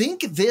 I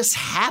think this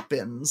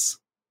happens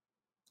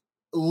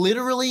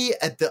literally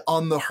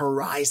on the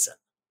horizon.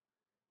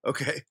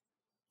 Okay.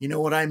 You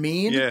know what I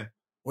mean? Yeah.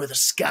 Where the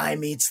sky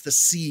meets the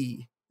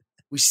sea.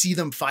 We see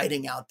them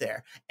fighting out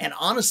there. And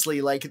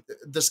honestly, like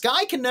the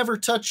sky can never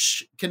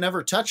touch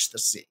the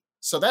sea.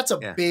 So that's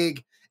a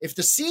big, if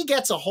the sea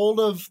gets a hold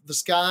of the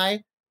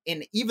sky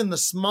in even the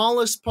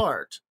smallest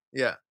part,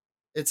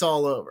 it's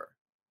all over.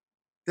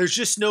 There's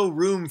just no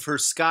room for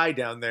sky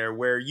down there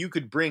where you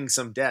could bring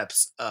some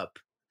depths up.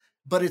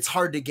 But it's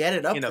hard to get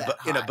it up in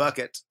a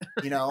bucket.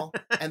 You know?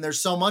 And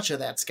there's so much of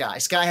that sky.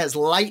 Sky has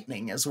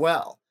lightning as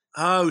well.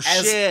 Oh,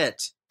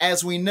 shit.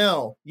 As we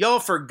know. Y'all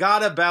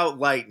forgot about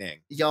lightning.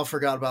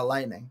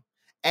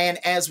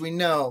 And as we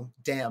know,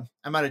 damn,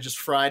 I might have just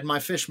fried my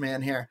fish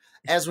man here.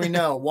 As we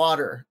know,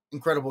 water,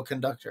 incredible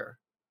conductor.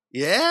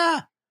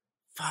 Yeah.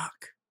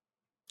 Fuck.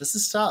 This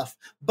is tough.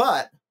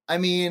 But, I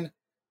mean,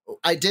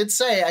 I did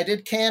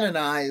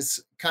canonize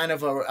kind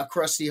of a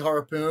crusty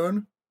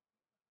harpoon.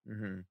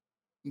 Mm-hmm.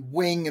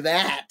 Wing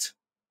that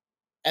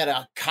at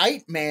a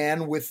kite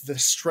man with the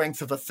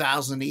strength of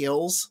 1,000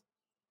 eels.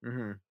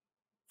 Mm-hmm.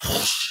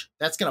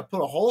 That's going to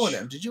put a hole in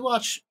him. Did you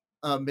watch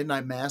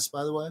Midnight Mass,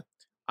 by the way?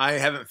 I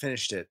haven't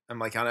finished it. I'm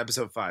like on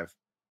episode 5.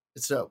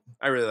 It's dope.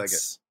 I really like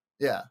it.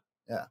 Yeah.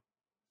 Yeah.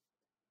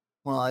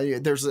 Well,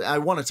 I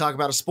want to talk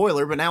about a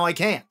spoiler, but now I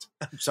can't.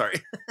 I'm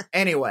sorry.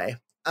 Anyway.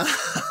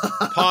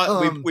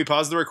 We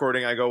pause the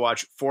recording. I go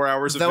watch 4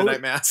 hours of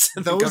Midnight Mass.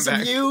 Those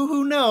of you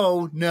who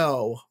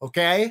know,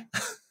 okay?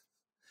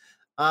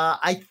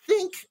 I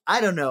think,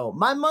 I don't know.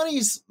 My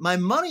money's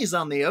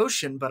on the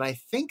ocean, but I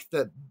think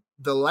that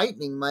the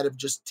lightning might have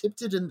just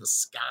tipped it in the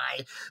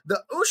sky.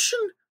 The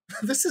ocean,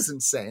 this is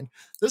insane.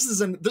 This is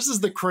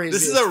the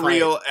craziest. This is a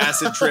real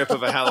acid trip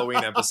of a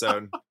Halloween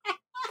episode.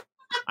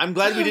 I'm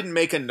glad we didn't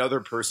make another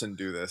person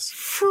do this.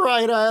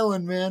 Fright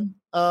Island, man.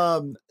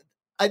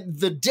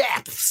 The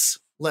depths,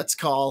 let's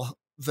call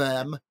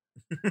them.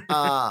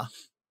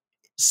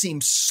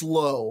 seem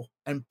slow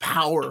and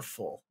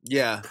powerful,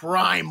 Yeah.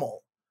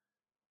 primal.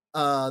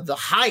 The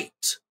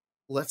height,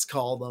 let's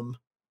call them,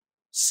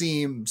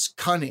 seems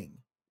cunning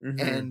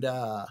Mhm.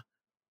 and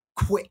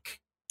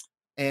quick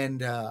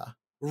and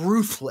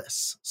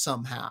ruthless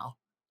somehow.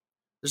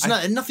 There's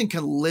nothing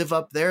can live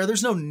up there.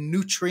 There's no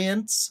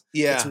nutrients.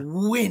 Yeah. It's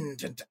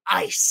wind and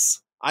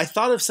ice. I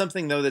thought of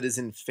something, though, that is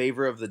in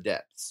favor of the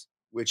depths,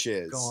 which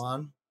is Go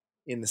on.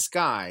 in the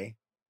sky,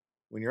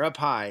 when you're up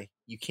high,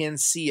 you can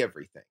see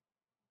everything.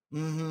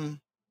 Mm-hmm.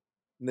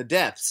 In the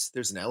depths,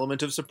 there's an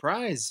element of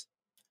surprise.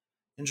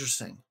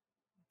 Interesting.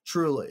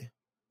 Truly.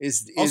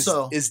 Is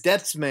Also-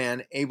 Depths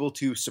Man able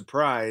to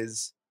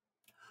surprise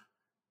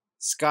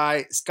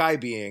Sky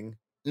Being?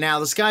 Now,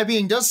 the sky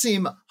being does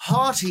seem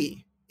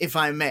haughty, if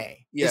I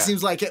may. Yeah. It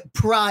seems like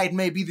pride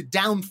may be the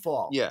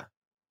downfall. Yeah.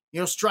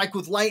 Strike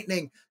with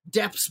lightning,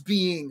 depths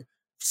being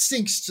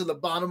sinks to the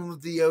bottom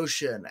of the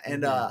ocean,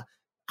 and Mhm.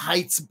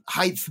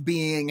 height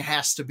being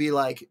has to be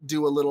like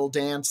do a little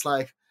dance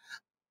like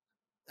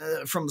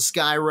from the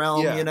sky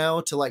realm,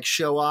 Yeah. to like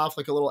show off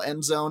like a little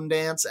end zone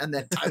dance, and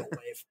then tidal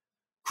wave,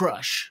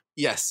 crush,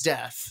 Yes.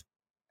 death.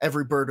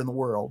 Every bird in the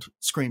world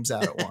screams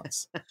out at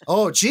once.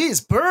 Oh,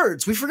 geez,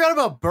 birds! We forgot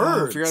about Oh,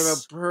 birds. I forgot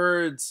about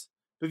birds.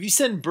 But if you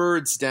send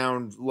birds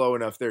down low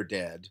enough, they're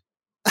dead.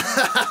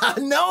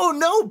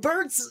 No,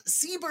 birds,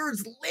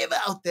 seabirds live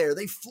out there.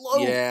 They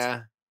float.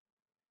 Yeah.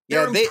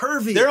 They're Yeah,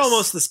 impervious. they're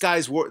almost the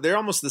sky's they're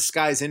almost the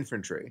sky's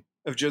infantry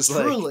of just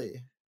like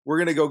Truly. we're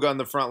gonna go on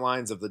the front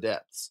lines of the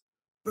depths.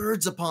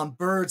 Birds upon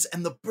birds,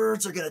 and the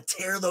birds are gonna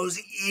tear those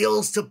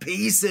eels to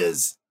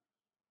pieces.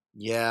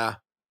 Yeah.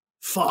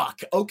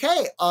 Fuck.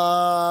 Okay.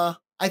 I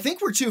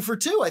think we're 2 for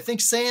 2. I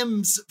think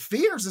Sam's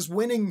Fears is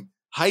winning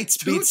Heights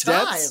 2 beats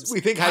times. depths.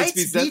 We think heights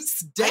beats depths.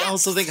 depths. I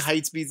also think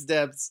heights beats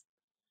depths.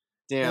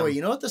 Damn. Boy,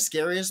 you know what the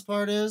scariest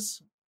part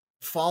is?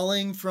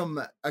 Falling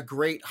from a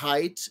great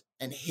height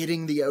and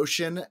hitting the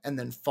ocean and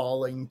then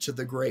falling to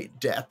the great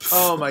depth.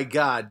 Oh my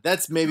god,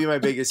 that's maybe my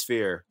biggest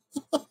fear.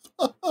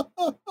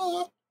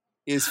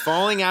 Is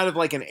falling out of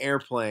like an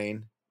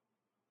airplane.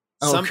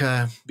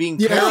 Okay. Being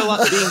Yeah.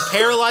 being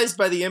paralyzed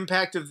by the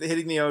impact of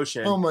hitting the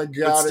ocean. Oh my but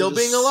god. still it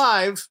being is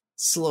alive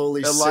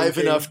Slowly alive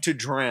sinking. enough to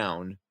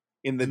drown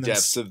in the And then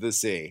depths of the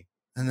sea.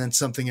 And then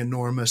something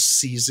enormous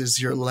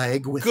seizes your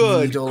leg with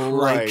Good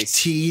needle-like Christ.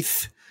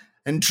 teeth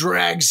and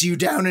drags you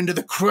down into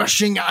the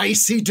crushing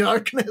icy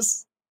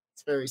darkness.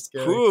 It's very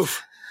scary.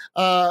 Oof.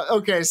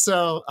 Okay,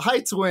 so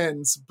heights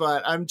wins,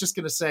 but I'm just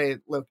gonna say,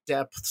 look,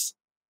 depths.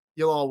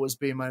 You'll always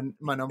be my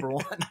number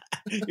one.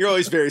 You're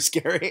always very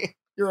scary.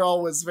 You're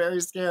always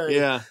very scary.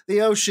 Yeah.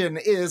 The ocean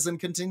is and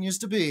continues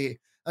to be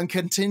a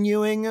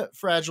continuing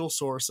fragile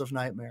source of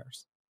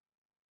nightmares.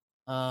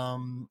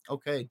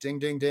 Okay, ding,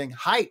 ding, ding.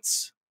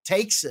 Heights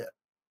takes it.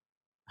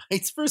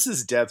 Heights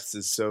versus depths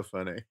is so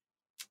funny.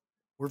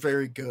 We're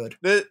very good.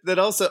 That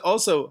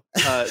also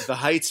the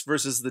heights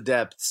versus the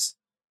depths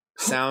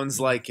sounds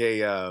like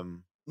a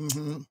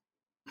Mhm.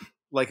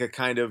 like a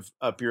kind of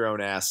up your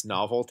own ass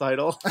novel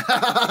title.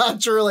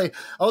 Truly.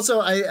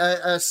 Also,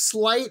 a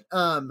slight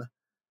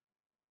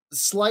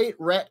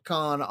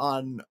retcon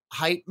on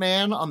Height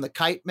Man, on the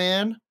Kite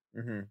Man.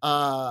 Mhm.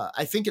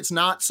 I think it's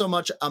not so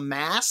much a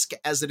mask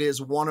as it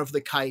is one of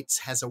the kites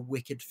has a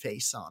wicked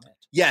face on it.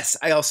 Yes,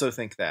 I also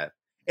think that.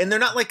 And they're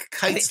not like And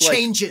kites it like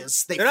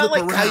changes. They they're not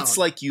flip like around. kites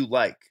like you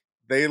like.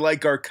 They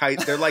like our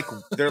kite. They're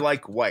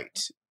like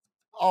white.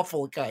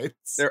 Awful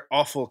kites. They're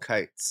awful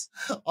kites.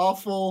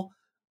 Awful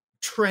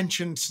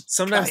trenchant.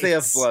 Sometimes they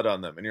have kites. blood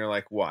on them, and you're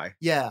like, why?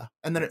 Yeah,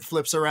 and then it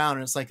flips around,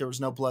 and it's like there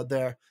was no blood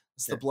there.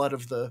 It's the Yeah. blood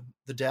of the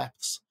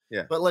depths.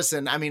 Yeah. But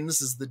listen, I mean,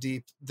 this is the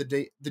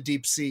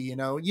deep sea. You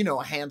know,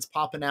 hands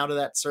popping out of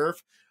that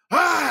surf,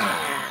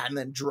 and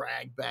then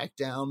dragged back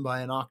down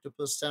by an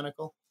octopus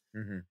tentacle.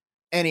 Mm-hmm.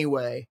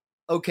 Anyway,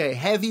 okay,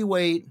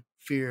 heavyweight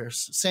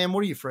fears. Sam,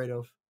 what are you afraid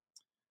of?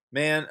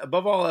 Man,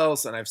 above all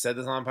else, and I've said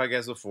this on the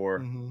podcast before,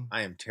 Mhm.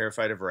 I am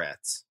terrified of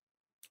rats.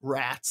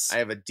 Rats. I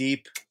have a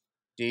deep,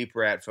 deep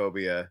rat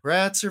phobia.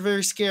 Rats are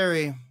very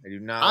scary. I do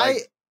not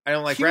like. I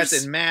don't like rats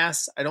here's- in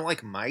mass. I don't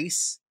like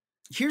mice.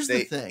 Here's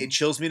the thing. It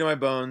chills me to my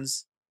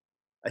bones.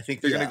 I think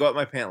they're Yeah. gonna go up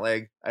my pant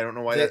leg. I don't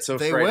know why that's so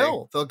they frightening.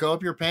 will. They'll go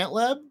up your pant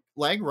leg,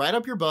 right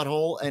up your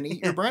butthole, and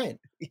eat your brain.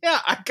 Yeah,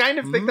 I kind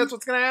of think Mhm. that's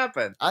what's gonna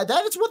happen.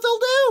 That is what they'll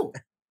do.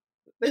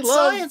 They It's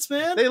love science,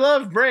 man. They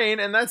love brain,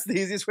 and that's the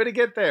easiest way to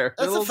get there.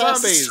 They're That's the little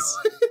fastest zombies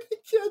way to get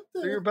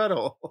through there. your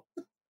butthole.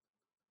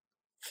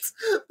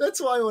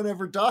 That's why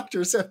whenever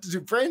doctors have to do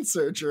brain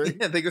surgery,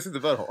 Yeah, they go through the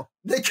butthole.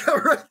 they go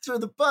right through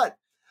the butt.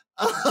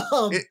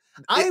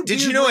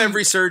 Did you know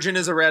every surgeon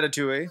is a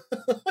ratatouille?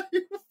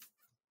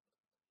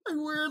 I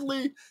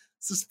weirdly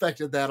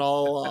suspected that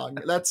all along.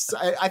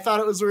 I thought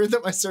it was weird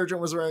that my surgeon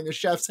was wearing a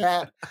chef's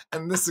hat,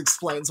 and this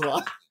explains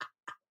why.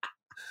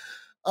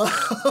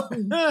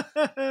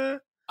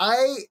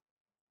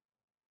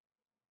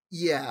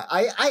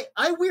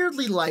 I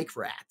weirdly like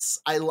rats.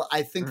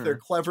 I think they're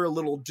clever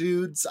little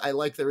dudes. I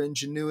like their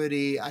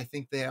ingenuity. I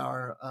think they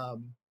are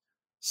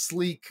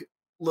sleek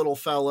little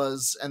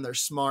fellas, and they're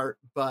smart.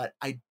 But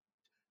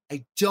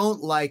I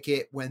don't like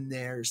it when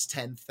there's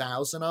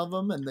 10,000 of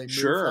them and they move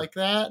Sure. like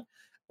that,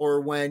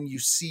 or when you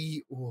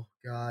see, oh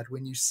God,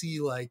 when you see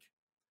like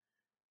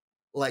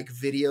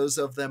videos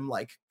of them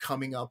like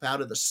coming up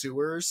out of the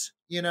sewers,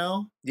 you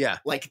know, Yeah.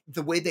 like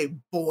the way they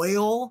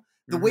boil,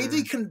 the way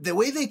they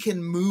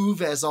can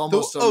move as The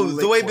almost way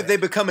liquid. that they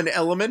become an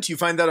element, you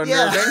find that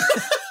Yeah. unnerving?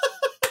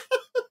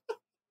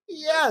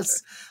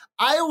 Yes,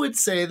 I would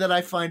say that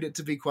I find it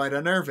to be quite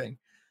unnerving,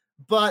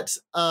 but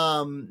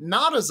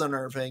not as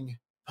unnerving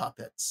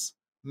puppets,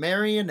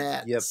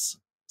 marionettes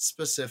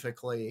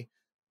specifically,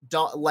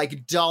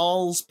 like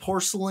dolls,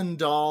 porcelain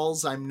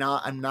dolls. I'm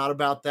not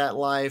about that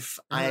life.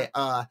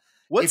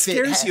 What if it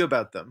scares you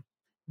about them?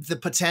 The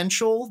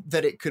potential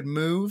that it could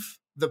move,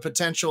 the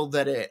potential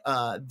that it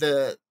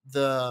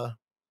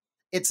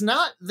it's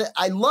not that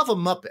I love a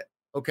Muppet,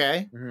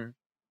 okay?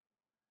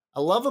 I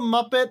love a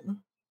Muppet.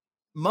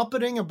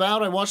 Muppeting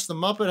about. I watched the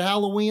Muppet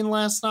Halloween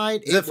last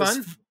night. Is it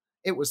fun?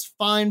 It was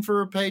fine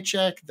for a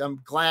paycheck.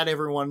 I'm glad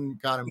everyone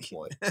got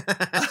employed.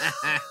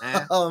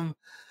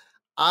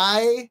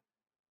 I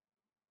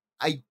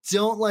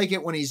don't like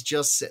it when he's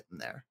just sitting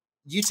there.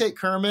 You take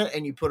Kermit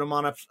and you put him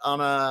on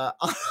a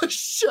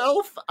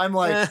shelf. I'm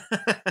like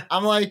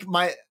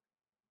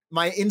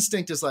my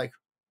instinct is like,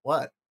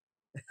 what?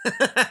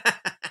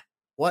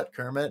 What,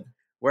 Kermit?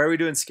 Why are we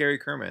doing Scary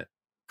Kermit?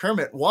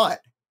 Kermit,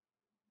 what?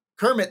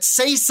 Kermit,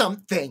 say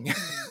something.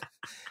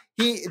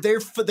 They're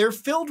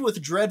filled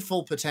with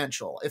dreadful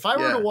potential. If I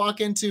were to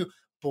walk into,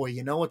 boy,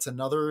 you know what's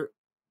another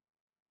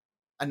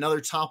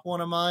top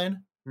one of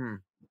mine?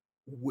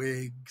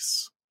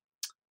 Wigs.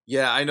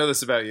 Yeah, I know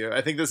this about you. I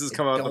think this has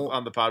come up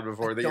on the pod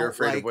before that you're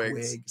afraid of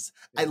wigs.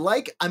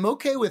 Yeah. I'm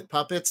okay with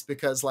puppets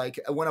because like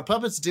when a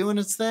puppet's doing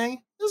its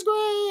thing, it's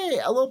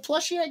great. A little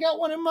plushie, I got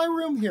one in my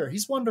room here.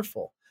 He's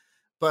wonderful.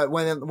 But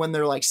when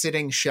they're like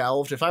sitting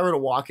shelved, if I were to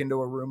walk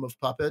into a room of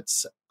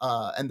puppets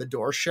and the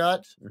door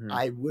shut,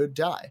 I would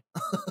die.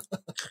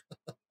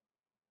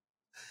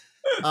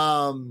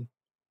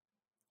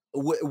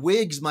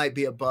 Wigs might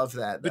be above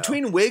that. Though.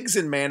 Between wigs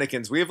and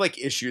mannequins, we have like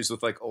issues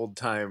with like old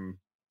time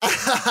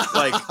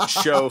like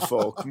show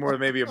folk, more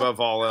maybe above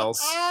all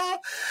else.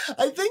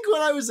 I think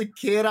when I was a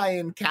kid, I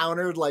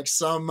encountered like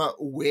some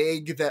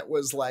wig that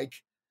was like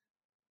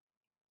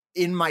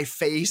in my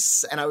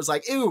face and I was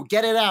like, ew,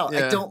 get it out.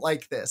 I don't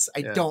like this.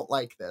 I don't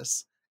like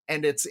this.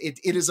 And it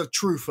is a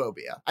true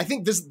phobia. I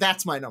think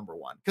that's my number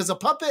one. Because a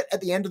puppet,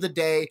 at the end of the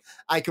day,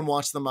 I can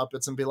watch the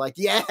Muppets and be like,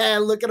 yeah,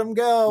 look at them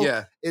go.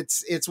 Yeah.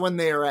 It's when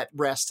they are at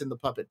rest in the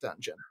puppet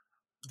dungeon.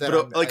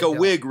 But a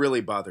wig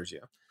really bothers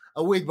you.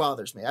 A wig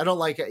bothers me. I don't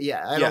like it.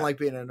 Yeah, I don't like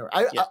being in a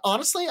I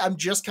honestly, I'm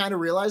just kind of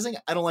realizing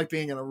I don't like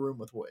being in a room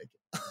with wig.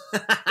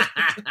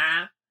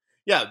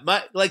 Yeah,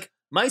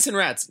 mice and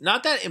rats,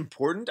 not that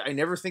important. I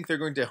never think they're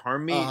going to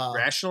harm me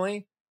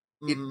rationally.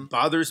 It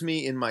bothers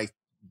me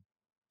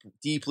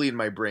deeply in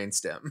my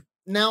brainstem.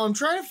 Now I'm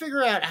trying to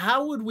figure out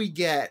how would we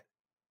get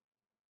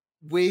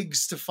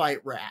wigs to fight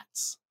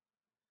rats?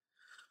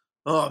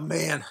 Oh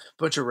man, a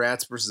bunch of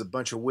rats versus a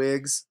bunch of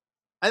wigs.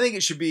 I think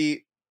it should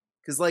be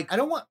because like I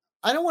don't want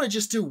to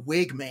just do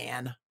Wig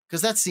Man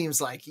because that seems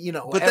like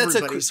but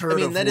everybody's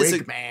heard of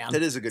Wig Man.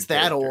 That is a good. It's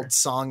that old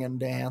song and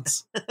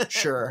dance.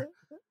 Sure.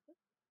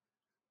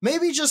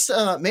 Maybe just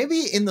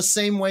maybe in the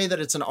same way that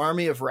it's an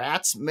army of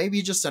rats,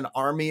 maybe just an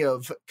army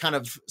of kind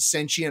of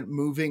sentient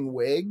moving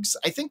wigs.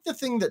 I think the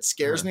thing that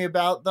scares me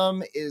about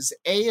them is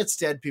A, it's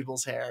dead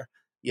people's hair.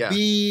 Yeah.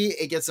 B,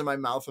 it gets in my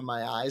mouth and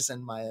my eyes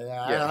and my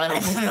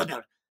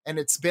and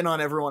it's been on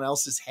everyone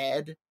else's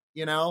head,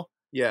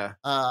 Yeah.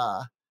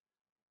 And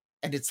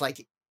it's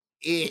like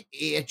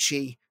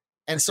itchy.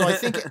 And so I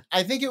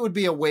think it would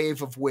be a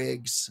wave of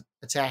wigs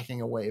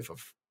attacking a wave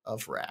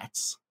of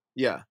rats.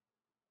 Yeah.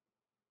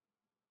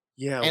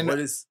 Yeah, and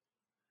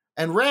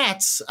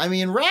rats,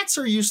 rats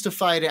are used to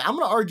fighting. I'm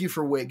going to argue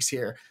for wigs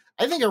here.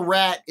 I think a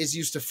rat is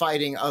used to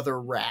fighting other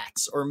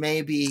rats, or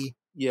maybe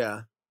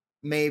Ninja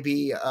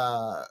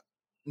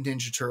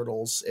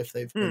Turtles if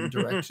they've been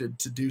directed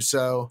to do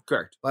so.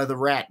 Correct. By the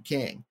Rat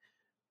King.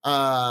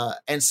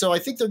 And so I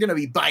think they're going to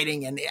be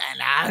biting and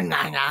yeah.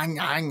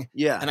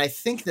 And I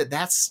think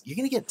that's you're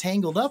going to get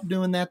tangled up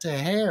doing that to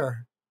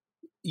hair.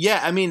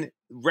 Yeah,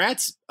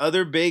 rats'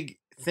 other big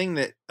thing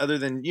that other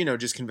than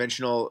just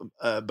conventional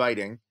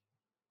biting,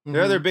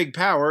 their other big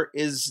power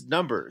is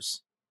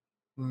numbers.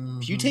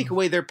 If you take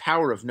away their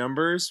power of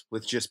numbers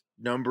with just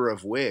number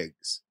of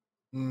wigs,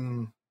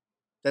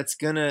 it's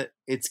gonna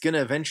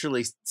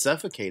eventually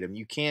suffocate them.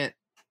 You can't.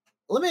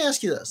 Let me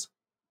ask you this: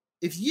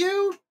 if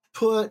you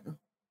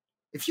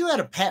had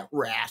a pet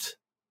rat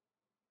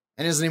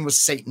and his name was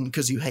Satan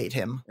because you hate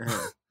him,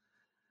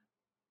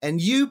 and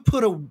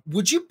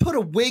would you put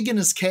a wig in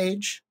his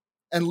cage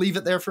and leave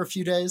it there for a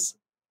few days?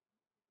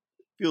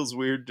 Feels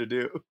weird to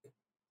do.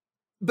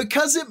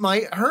 Because it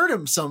might hurt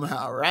him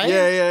somehow, right?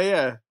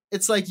 Yeah.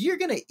 It's like you're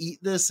gonna eat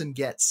this and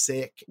get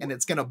sick, and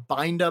it's gonna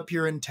bind up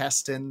your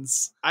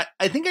intestines. I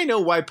think I know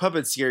why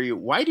puppets scare you.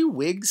 Why do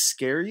wigs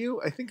scare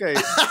you? I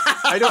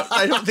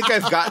don't think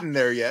I've gotten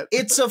there yet.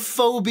 It's a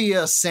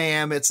phobia,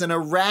 Sam. It's an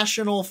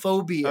irrational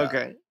phobia.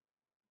 Okay.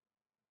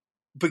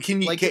 But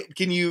can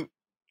you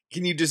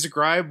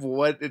describe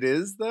what it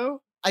is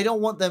though? I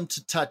don't want them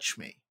to touch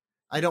me.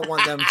 I don't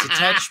want them to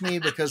touch me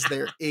because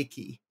they're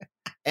icky.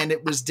 And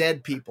it was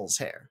dead people's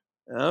hair.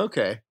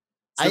 Okay.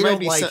 So I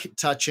don't like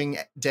touching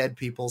dead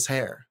people's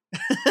hair.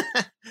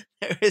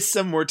 There is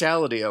some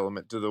mortality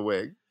element to the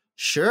wig.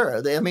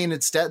 Sure. I mean,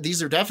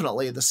 these are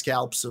definitely the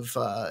scalps of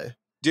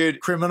dude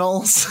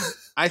criminals.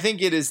 I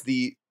think it is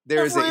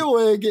Every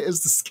wig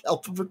is the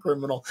scalp of a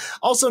criminal.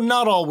 Also,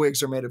 not all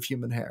wigs are made of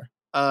human hair.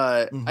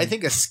 I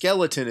think a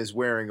skeleton is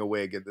wearing a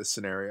wig in this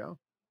scenario.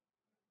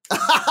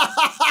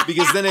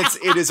 Because then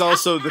it is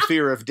also the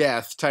fear of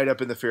death tied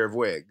up in the fear of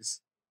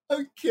wigs.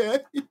 Okay.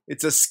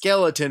 It's a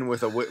skeleton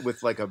with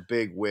like a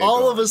big wig.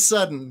 All of a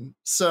sudden,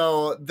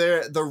 so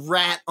the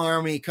rat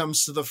army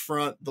comes to the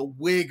front, the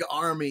wig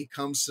army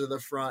comes to the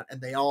front, and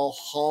they all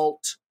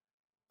halt,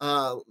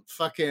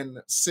 fucking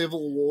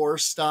Civil War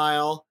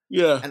style.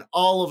 Yeah. And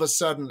all of a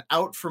sudden,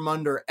 out from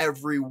under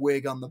every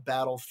wig on the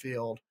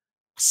battlefield,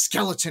 a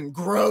skeleton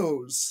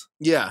grows.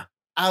 Yeah.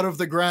 Out of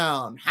the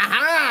ground. Ha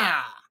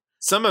ha!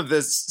 Some of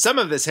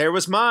this hair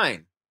was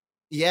mine.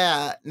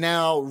 Yeah.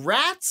 Now,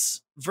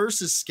 rats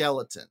versus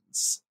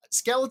skeletons.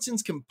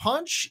 Skeletons can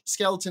punch,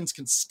 skeletons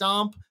can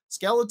stomp,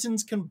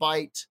 skeletons can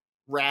bite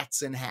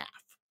rats in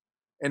half.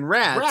 And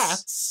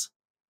rats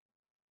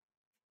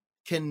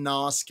can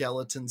gnaw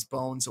skeletons'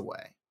 bones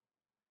away.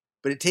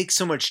 But it takes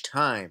so much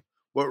time.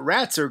 What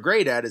rats are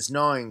great at is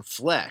gnawing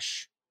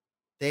flesh.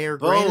 They are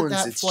bones, great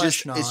at that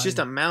flesh gnawing. It's just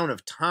amount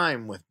of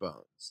time with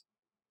bones.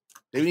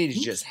 They need to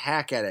just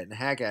hack at it and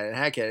hack at it and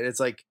hack at it. It's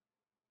like,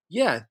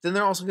 yeah, then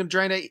they're also going to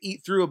try to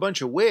eat through a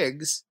bunch of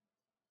wigs.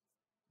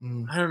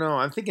 I don't know.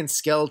 I'm thinking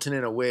skeleton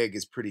in a wig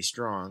is pretty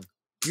strong.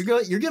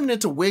 You're giving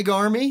it to Wig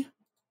Army?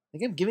 I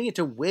think I'm giving it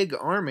to Wig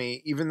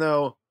Army, even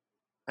though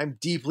I'm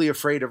deeply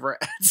afraid of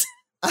rats.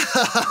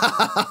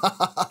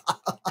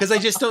 Because I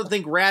just don't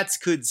think rats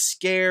could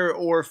scare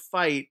or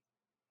fight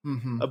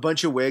a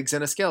bunch of wigs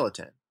and a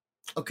skeleton.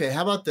 Okay,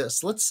 how about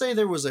this? Let's say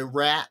there was a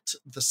rat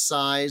the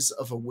size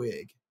of a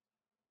wig.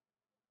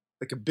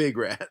 Like a big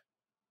rat.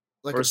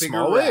 Like or a bigger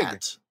small rat.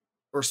 wig.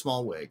 Or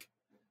small wig.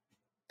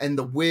 And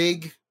the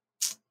wig...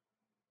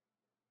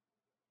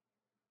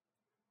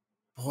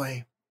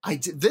 Boy,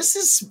 this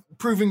is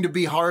proving to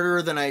be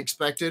harder than I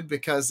expected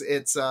because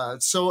it's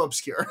so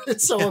obscure.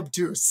 It's so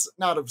obtuse,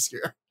 not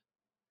obscure.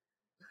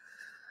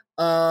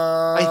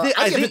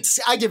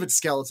 I give it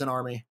Skeleton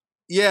Army.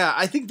 Yeah,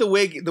 I think the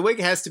wig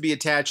has to be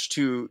attached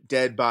to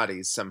dead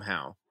bodies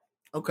somehow.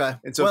 Okay.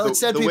 And so it's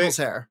dead people's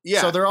hair.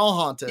 Yeah. So they're all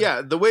haunted.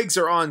 Yeah, the wigs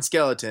are on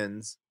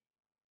skeletons.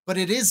 But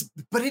it is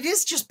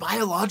just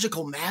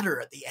biological matter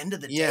at the end of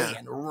the day,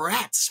 and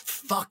rats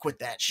fuck with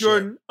that shit.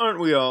 Jordan,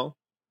 aren't we all?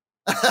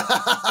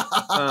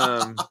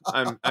 I'm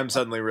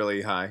suddenly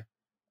really high.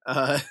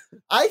 I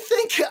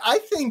think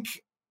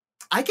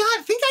I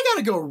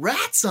gotta go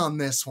rats on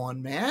this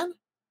one, man.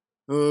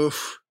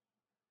 Oof.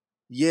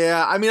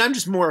 Yeah, I mean, I'm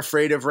just more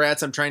afraid of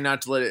rats. I'm trying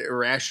not to let it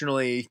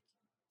irrationally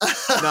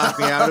knock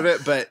me out of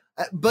it,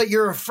 but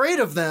you're afraid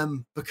of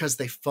them because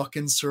they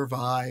fucking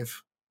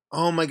survive.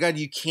 Oh my god,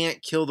 you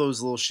can't kill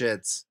those little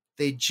shits.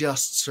 They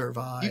just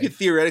survive. You could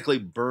theoretically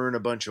burn a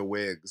bunch of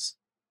wigs.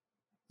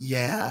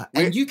 Yeah,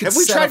 and you could. Have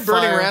we tried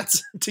burning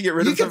rats to get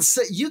rid of them?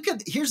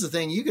 Here's the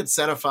thing: you could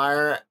set a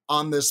fire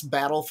on this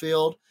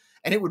battlefield,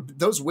 and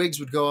those wigs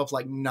would go up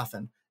like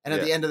nothing. And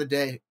at the end of the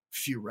day,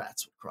 few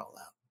rats would crawl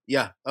out.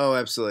 Yeah. Oh,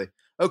 absolutely.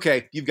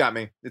 Okay, you've got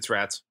me. It's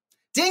rats.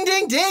 Ding,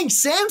 ding, ding!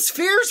 Sam's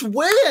Fears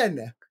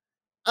win.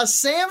 A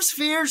Sam's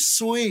Fears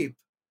sweep.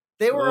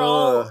 They were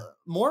all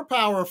more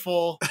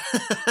powerful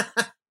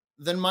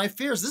than my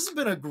fears. This has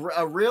been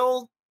a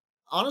real.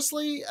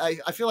 Honestly,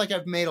 I feel like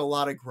I've made a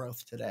lot of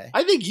growth today.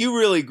 I think you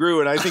really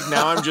grew, and I think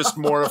now I'm just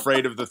more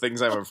afraid of the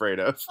things I'm afraid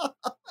of.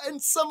 And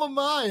some of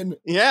mine.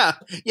 Yeah.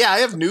 Yeah,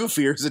 I have new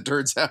fears, it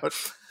turns out.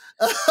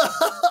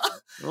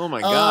 Oh my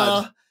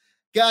God.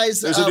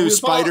 Guys. There's a new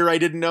spider I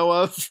didn't know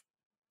of.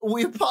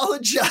 We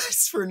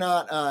apologize for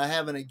not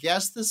having a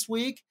guest this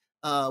week.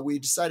 We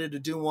decided to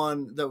do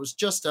one that was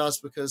just us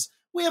because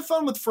we have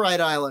fun with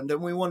Fright Island,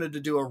 and we wanted to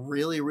do a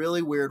really,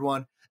 really weird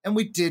one. And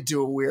we did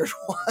do a weird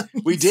one.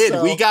 We did.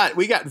 So, we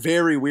got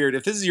very weird.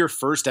 If this is your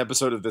first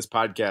episode of this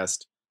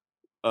podcast,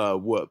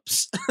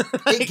 whoops.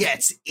 It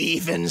gets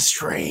even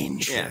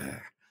strange.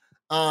 Yeah.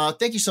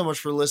 Thank you so much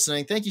for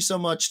listening. Thank you so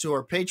much to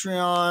our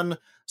Patreon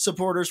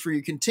supporters for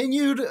your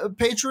continued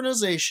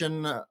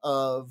patronization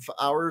of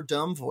our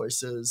dumb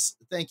voices.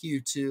 Thank you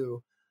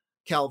to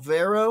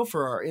Calvero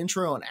for our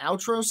intro and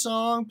outro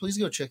song. Please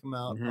go check him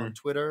out on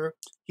Twitter.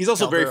 He's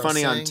also Calvero very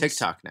funny sings. on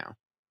TikTok now.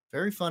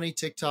 Very funny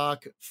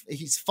TikTok.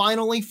 He's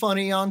finally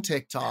funny on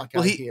TikTok.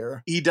 Well, I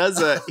hear he does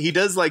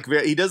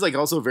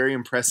also very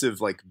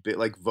impressive like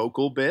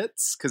vocal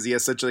bits because he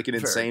has such like an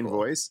insane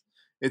voice.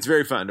 It's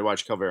very fun to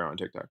watch Calvero on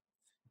TikTok.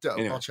 Dope.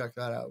 Anyway. I'll check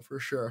that out for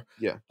sure.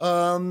 Yeah.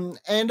 And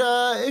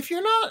if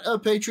you're not a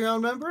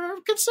Patreon member,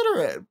 consider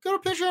it. Go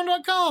to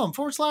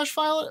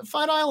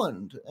patreon.com/Fight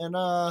Island.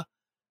 And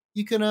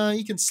you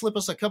can slip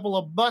us a couple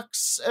of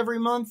bucks every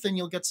month and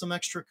you'll get some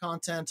extra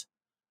content.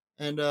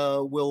 And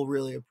we'll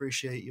really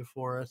appreciate you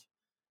for it.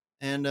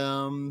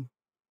 And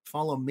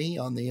follow me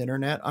on the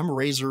internet. I'm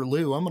Razor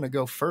Lou. I'm gonna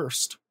go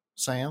first,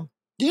 Sam.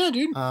 Yeah,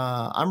 dude.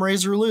 I'm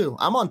Razor Lou.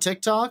 I'm on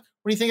TikTok.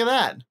 What do you think of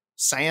that,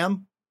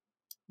 Sam?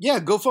 Yeah,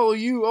 go follow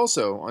you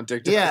also on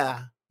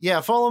TikTok.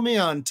 Yeah. Follow me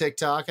on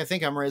TikTok. I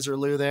think I'm Razor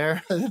Lou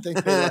there. I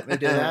think they let me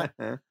do that.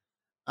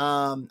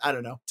 I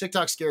don't know.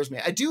 TikTok scares me.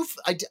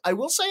 I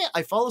will say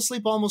I fall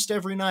asleep almost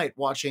every night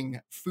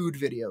watching food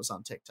videos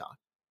on TikTok.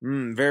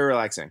 Very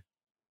relaxing.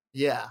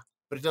 Yeah,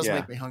 but it does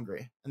make me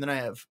hungry, and then I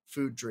have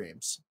food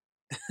dreams,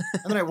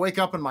 and then I wake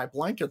up and my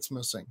blanket's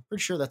missing.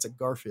 Pretty sure that's a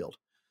Garfield.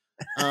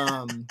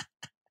 The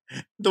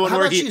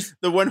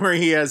one where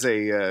he has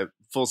a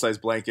full-size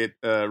blanket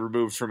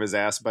removed from his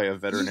ass by a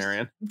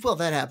veterinarian. Well,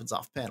 that happens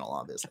off panel,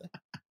 obviously.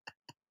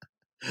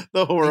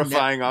 The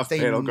horrifying off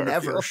panel They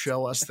Garfield. never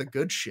show us the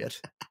good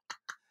shit.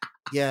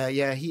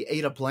 Yeah, he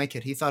ate a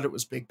blanket. He thought it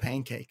was big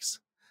pancakes.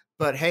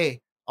 But hey,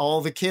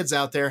 all the kids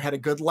out there had a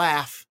good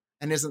laugh,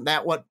 and isn't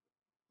that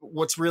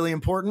what's really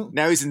important?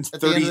 Now he's in at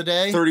the end of the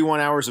day?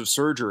 31 hours of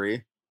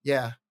surgery.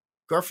 Yeah.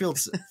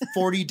 Garfield's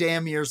 40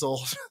 damn years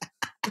old.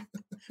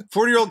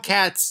 40-year-old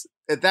cats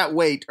at that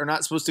weight are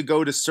not supposed to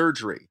go to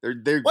surgery.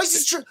 They're Why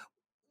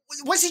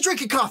is he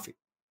drinking coffee?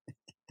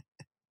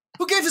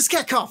 Who gave this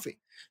cat coffee?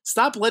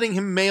 Stop letting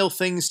him mail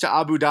things to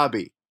Abu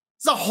Dhabi.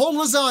 There's a whole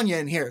lasagna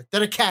in here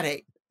that a cat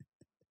ate.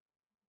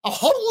 A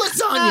whole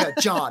lasagna,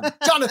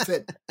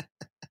 Jonathan.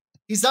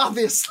 He's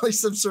obviously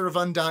some sort of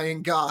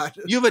undying god.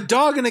 You have a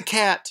dog and a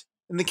cat,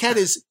 and the cat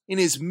is in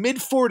his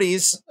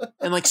mid-40s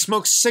and like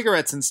smokes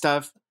cigarettes and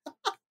stuff.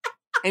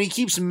 And he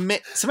keeps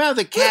somehow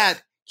the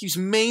cat keeps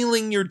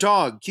mailing your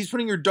dog. Keeps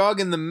putting your dog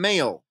in the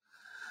mail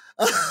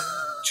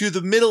to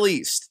the Middle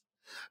East.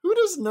 Who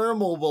does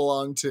Nermal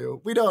belong to?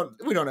 We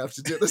don't have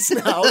to do this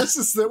now.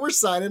 We're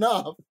signing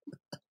off.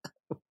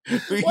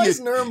 Why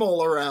is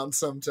Nermal around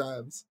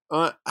sometimes?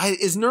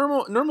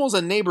 Nermal's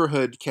a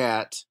neighborhood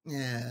cat.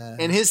 Yeah.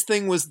 And his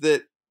thing was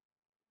that,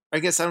 I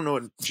guess I don't know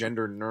what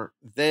gender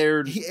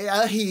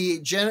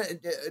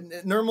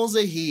Nermal's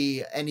a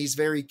he, and he's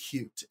very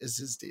cute is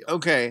his deal.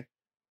 Okay.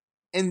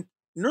 And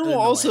Nermal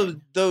also,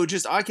 though,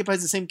 just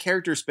occupies the same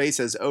character space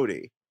as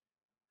Odie.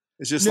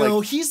 It's just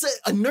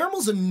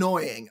Nermal's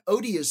annoying.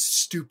 Odie is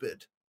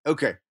stupid.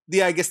 Okay.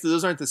 Yeah, I guess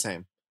those aren't the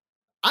same.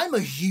 I'm a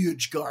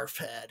huge Garf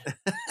head.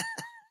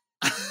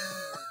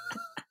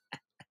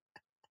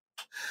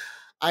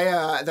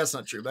 That's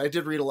not true, but I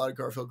did read a lot of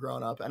Garfield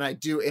growing up, and I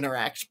do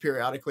interact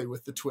periodically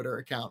with the Twitter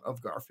account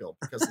of Garfield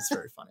because it's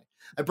very funny.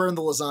 I burned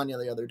the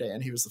lasagna the other day,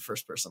 and he was the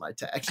first person I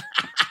tagged.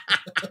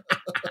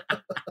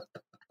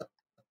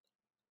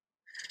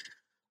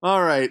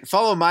 All right.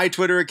 Follow my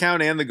Twitter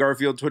account and the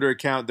Garfield Twitter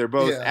account. They're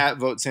both at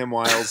Vote Sam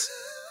Wiles.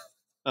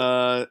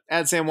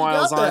 At Sam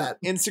Wiles on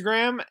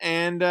Instagram.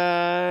 And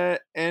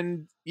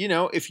you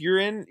know, if you're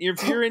in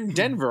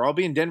Denver, I'll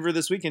be in Denver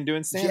this weekend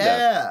doing stand-up.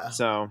 Yeah.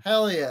 So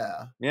hell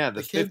yeah. Yeah, the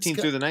 15th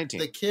through the 19th.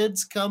 The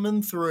kids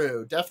coming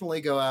through.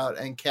 Definitely go out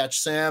and catch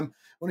Sam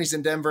when he's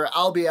in Denver.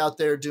 I'll be out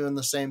there doing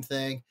the same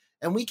thing.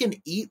 And we can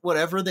eat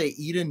whatever they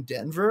eat in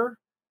Denver.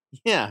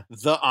 Yeah.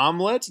 The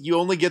omelet. You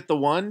only get the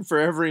one for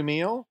every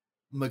meal.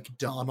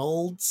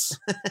 McDonald's.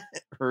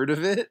 Heard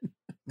of it?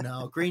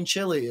 No, green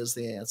chili is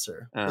the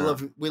answer. Uh-huh.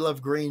 We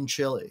love green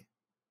chili.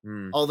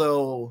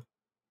 Although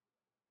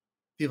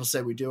people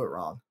say we do it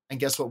wrong. And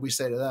guess what we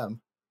say to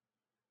them?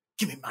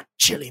 Give me my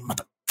chili,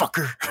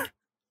 motherfucker.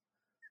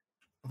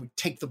 We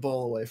take the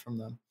bowl away from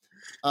them.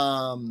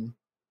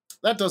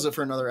 That does it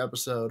for another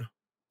episode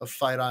of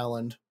Fight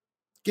Island.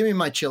 Give me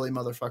my chili,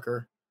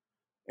 motherfucker.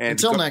 And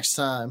until next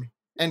time.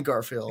 And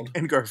Garfield.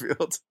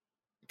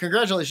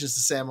 Congratulations to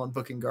Sam on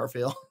booking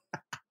Garfield.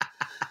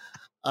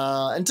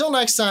 Until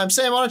next time,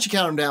 Sam, why don't you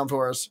count them down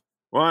for us?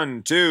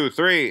 1, 2,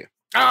 3.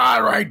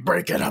 All right,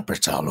 break it up.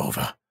 It's all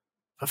over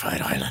for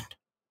Fight Island.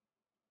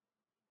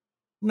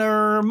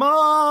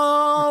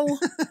 Nermal.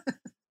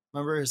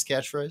 Remember his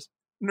catchphrase?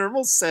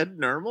 Nermal said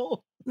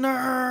Nermal?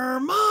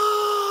 Nermal.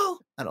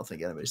 I don't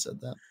think anybody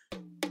said that.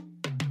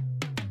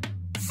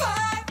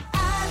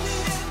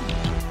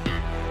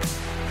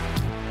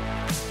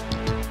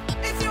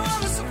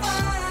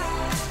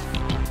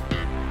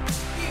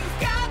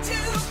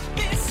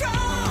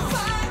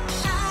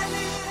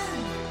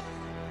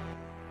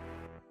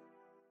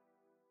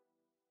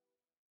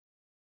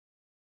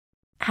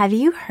 Have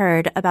you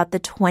heard about the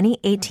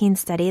 2018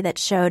 study that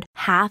showed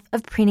half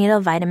of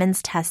prenatal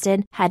vitamins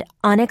tested had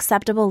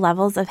unacceptable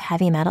levels of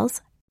heavy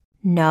metals?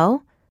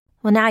 No?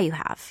 Well, now you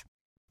have.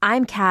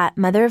 I'm Kat,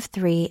 mother of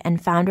 3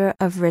 and founder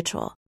of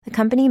Ritual, the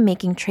company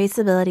making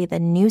traceability the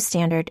new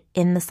standard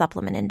in the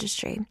supplement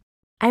industry.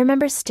 I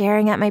remember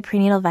staring at my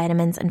prenatal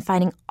vitamins and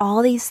finding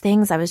all these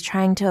things I was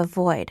trying to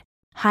avoid.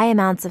 High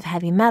amounts of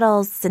heavy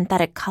metals,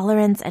 synthetic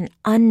colorants, and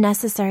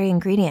unnecessary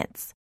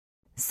ingredients.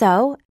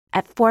 So,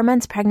 At 4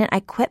 months pregnant,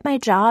 I quit my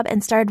job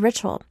and started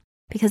Ritual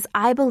because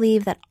I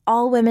believe that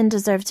all women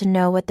deserve to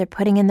know what they're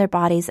putting in their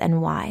bodies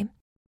and why.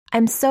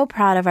 I'm so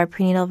proud of our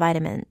prenatal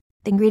vitamin.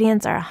 The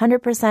ingredients are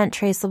 100%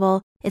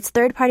 traceable, it's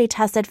third-party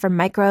tested for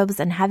microbes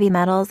and heavy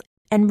metals,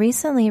 and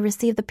recently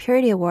received the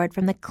Purity Award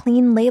from the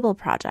Clean Label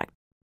Project.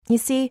 You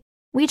see,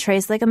 we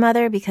trace like a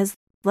mother because,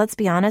 let's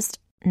be honest,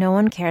 no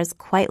one cares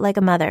quite like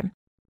a mother.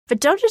 But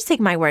don't just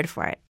take my word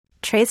for it.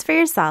 Trace for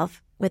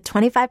yourself with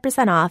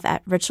 25% off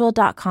at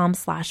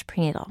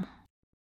ritual.com/prenatal.